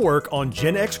body of work on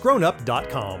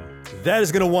genxgrownup.com. That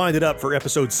is going to wind it up for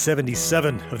episode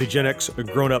 77 of the Gen X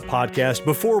Grown Up podcast.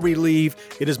 Before we leave,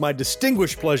 it is my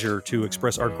distinguished pleasure to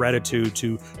express our gratitude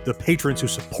to the patrons who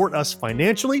support us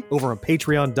financially over on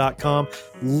patreon.com,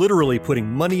 literally putting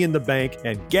money in the bank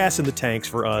and gas in the tanks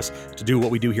for us to do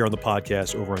what we do here on the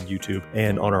podcast over on YouTube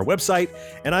and on our website.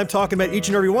 And I'm talking about each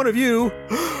and every one of you.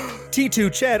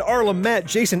 T2, Chad, Arla, Matt,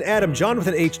 Jason, Adam,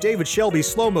 Jonathan H, David, Shelby,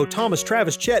 Slow-Mo, Thomas,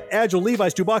 Travis, Chet, Agile,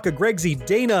 Levi's, Dubaka, Greg Z,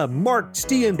 Dana, Mark,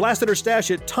 Stian, Blasted or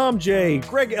Stash It, Tom J,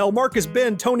 Greg L, Marcus,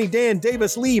 Ben, Tony, Dan,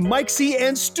 Davis, Lee, Mike C,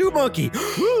 and Stu Monkey.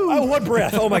 Oh, what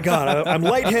breath. Oh my God. I'm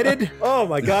lightheaded. Oh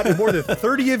my God. More than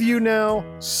 30 of you now.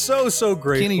 So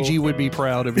grateful. Kenny G would be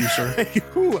proud of you, sir.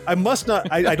 I must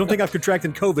not. I don't think I've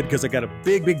contracted COVID because I got a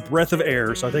big breath of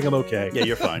air, so I think I'm okay. Yeah,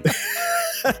 you're fine.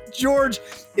 George,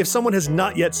 if someone has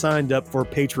not yet signed up for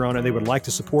Patreon and they would like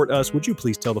to support us, would you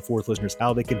please tell the fourth listeners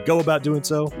how they can go about doing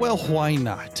so? Well, why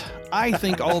not? I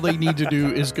think all they need to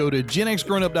do is go to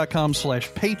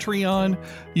genxgrownup.com/Patreon.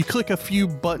 You click a few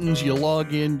buttons, you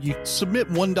log in, you submit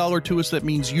 $1 to us. That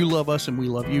means you love us and we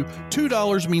love you.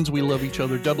 $2 means we love each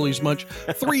other doubly as much.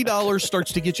 $3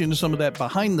 starts to get you into some of that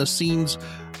behind the scenes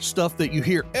stuff that you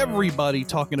hear everybody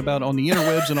talking about on the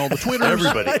interwebs and all the Twitters.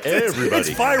 Everybody. It's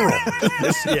viral.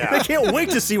 I can't wait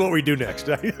to see what we do next.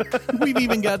 We've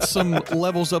even got some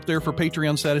levels up there for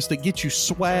Patreon status that get you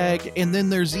swag, and then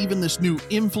there's even this new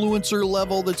influencer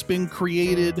level that's been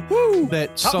created. Woo,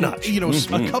 that some, a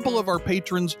couple of our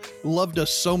patrons loved us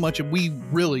so much, and we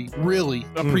really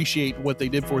appreciate what they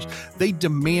did for us. They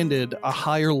demanded a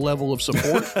higher level of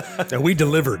support, and we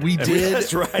delivered. We did.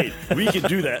 That's right. We can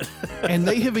do that. And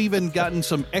they have even gotten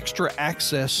some extra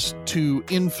access to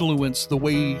influence the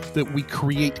way that we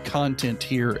create content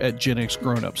here at Gen X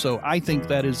Grown Up. So I think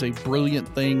that is a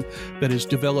brilliant thing that is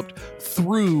developed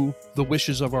through the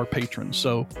wishes of our patrons.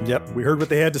 So yep, we heard what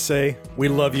they had to say. We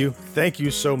love you. Thank you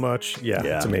so much. Yeah,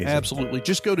 it's amazing. Absolutely.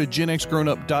 Just go to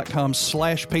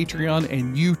genxgrownup.com/Patreon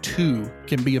and you too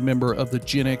can be a member of the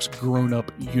Gen X Grown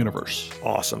Up universe.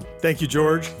 Awesome. Thank you,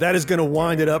 George. That is going to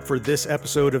wind it up for this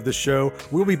episode of the show.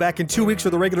 We'll be back in 2 weeks for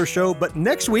the regular show, but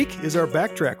next week is our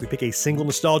backtrack. We pick a single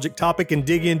nostalgic topic and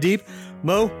dig in deep.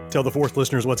 Mo, tell the fourth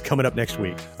listeners what's coming up next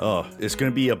week. Oh, it's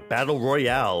going to be a battle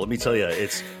royale. Let me tell you,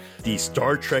 it's the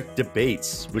Star Trek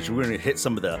debates, which we're going to hit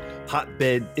some of the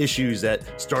hotbed issues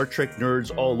that Star Trek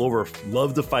nerds all over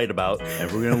love to fight about.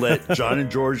 And we're going to let John and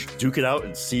George duke it out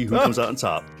and see who comes out on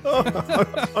top.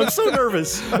 I'm so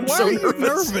nervous. Why are you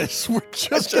nervous? We're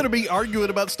just going to be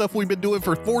arguing about stuff we've been doing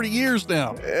for 40 years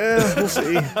now. Yeah, we'll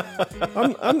see.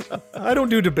 I don't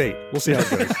do debate. We'll see how it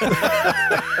goes.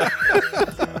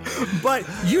 But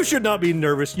you should not be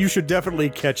nervous. You should definitely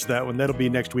catch that one. That'll be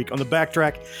next week on The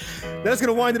Backtrack. That's going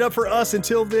to wind it up for us.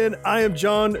 Until then, I am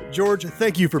John. George,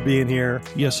 thank you for being here.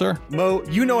 Yes, sir. Mo,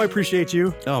 you know I appreciate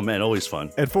you. Oh, man, always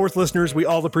fun. And fourth listeners, we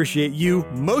all appreciate you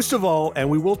most of all, and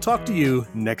we will talk to you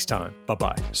next time.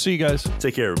 Bye-bye. See you guys.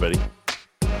 Take care, everybody.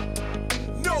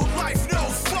 No life, no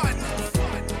fun.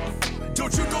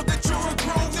 Don't you know that you're a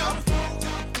grown-up?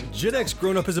 Gen X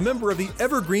Grown Up is a member of the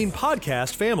Evergreen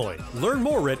Podcast family. Learn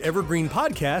more at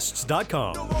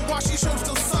evergreenpodcasts.com. While she shows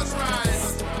till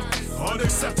sunrise.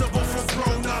 Unacceptable for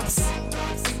grown-ups.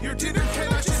 Your dinner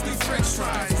cannot just be french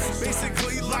fries.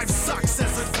 Basically, life sucks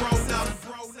as a grown-up.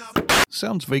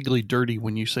 Sounds vaguely dirty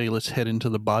when you say let's head into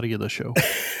the body of the show.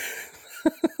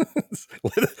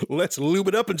 Let's lube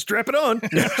it up and strap it on.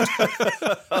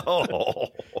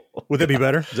 Would that be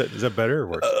better? Is that better or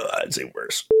worse? I'd say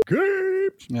worse.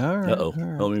 Good. All right. Uh-oh.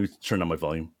 Let me turn down my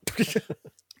volume.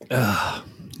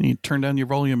 You turn down your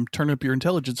volume, turn up your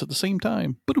intelligence at the same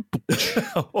time.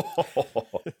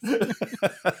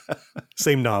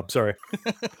 Same knob, sorry.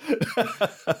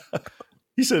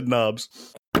 He said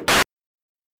knobs.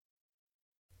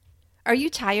 Are you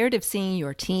tired of seeing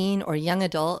your teen or young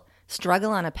adult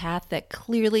struggle on a path that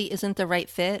clearly isn't the right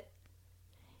fit?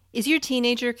 Is your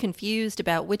teenager confused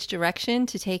about which direction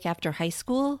to take after high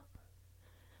school?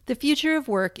 The future of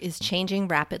work is changing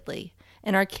rapidly,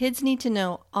 and our kids need to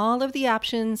know all of the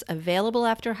options available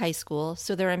after high school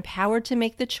so they're empowered to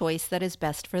make the choice that is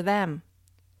best for them.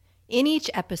 In each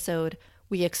episode,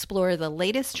 we explore the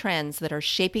latest trends that are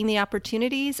shaping the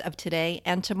opportunities of today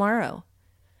and tomorrow.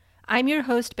 I'm your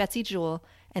host, Betsy Jewell,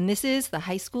 and this is the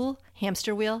High School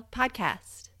Hamster Wheel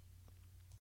Podcast.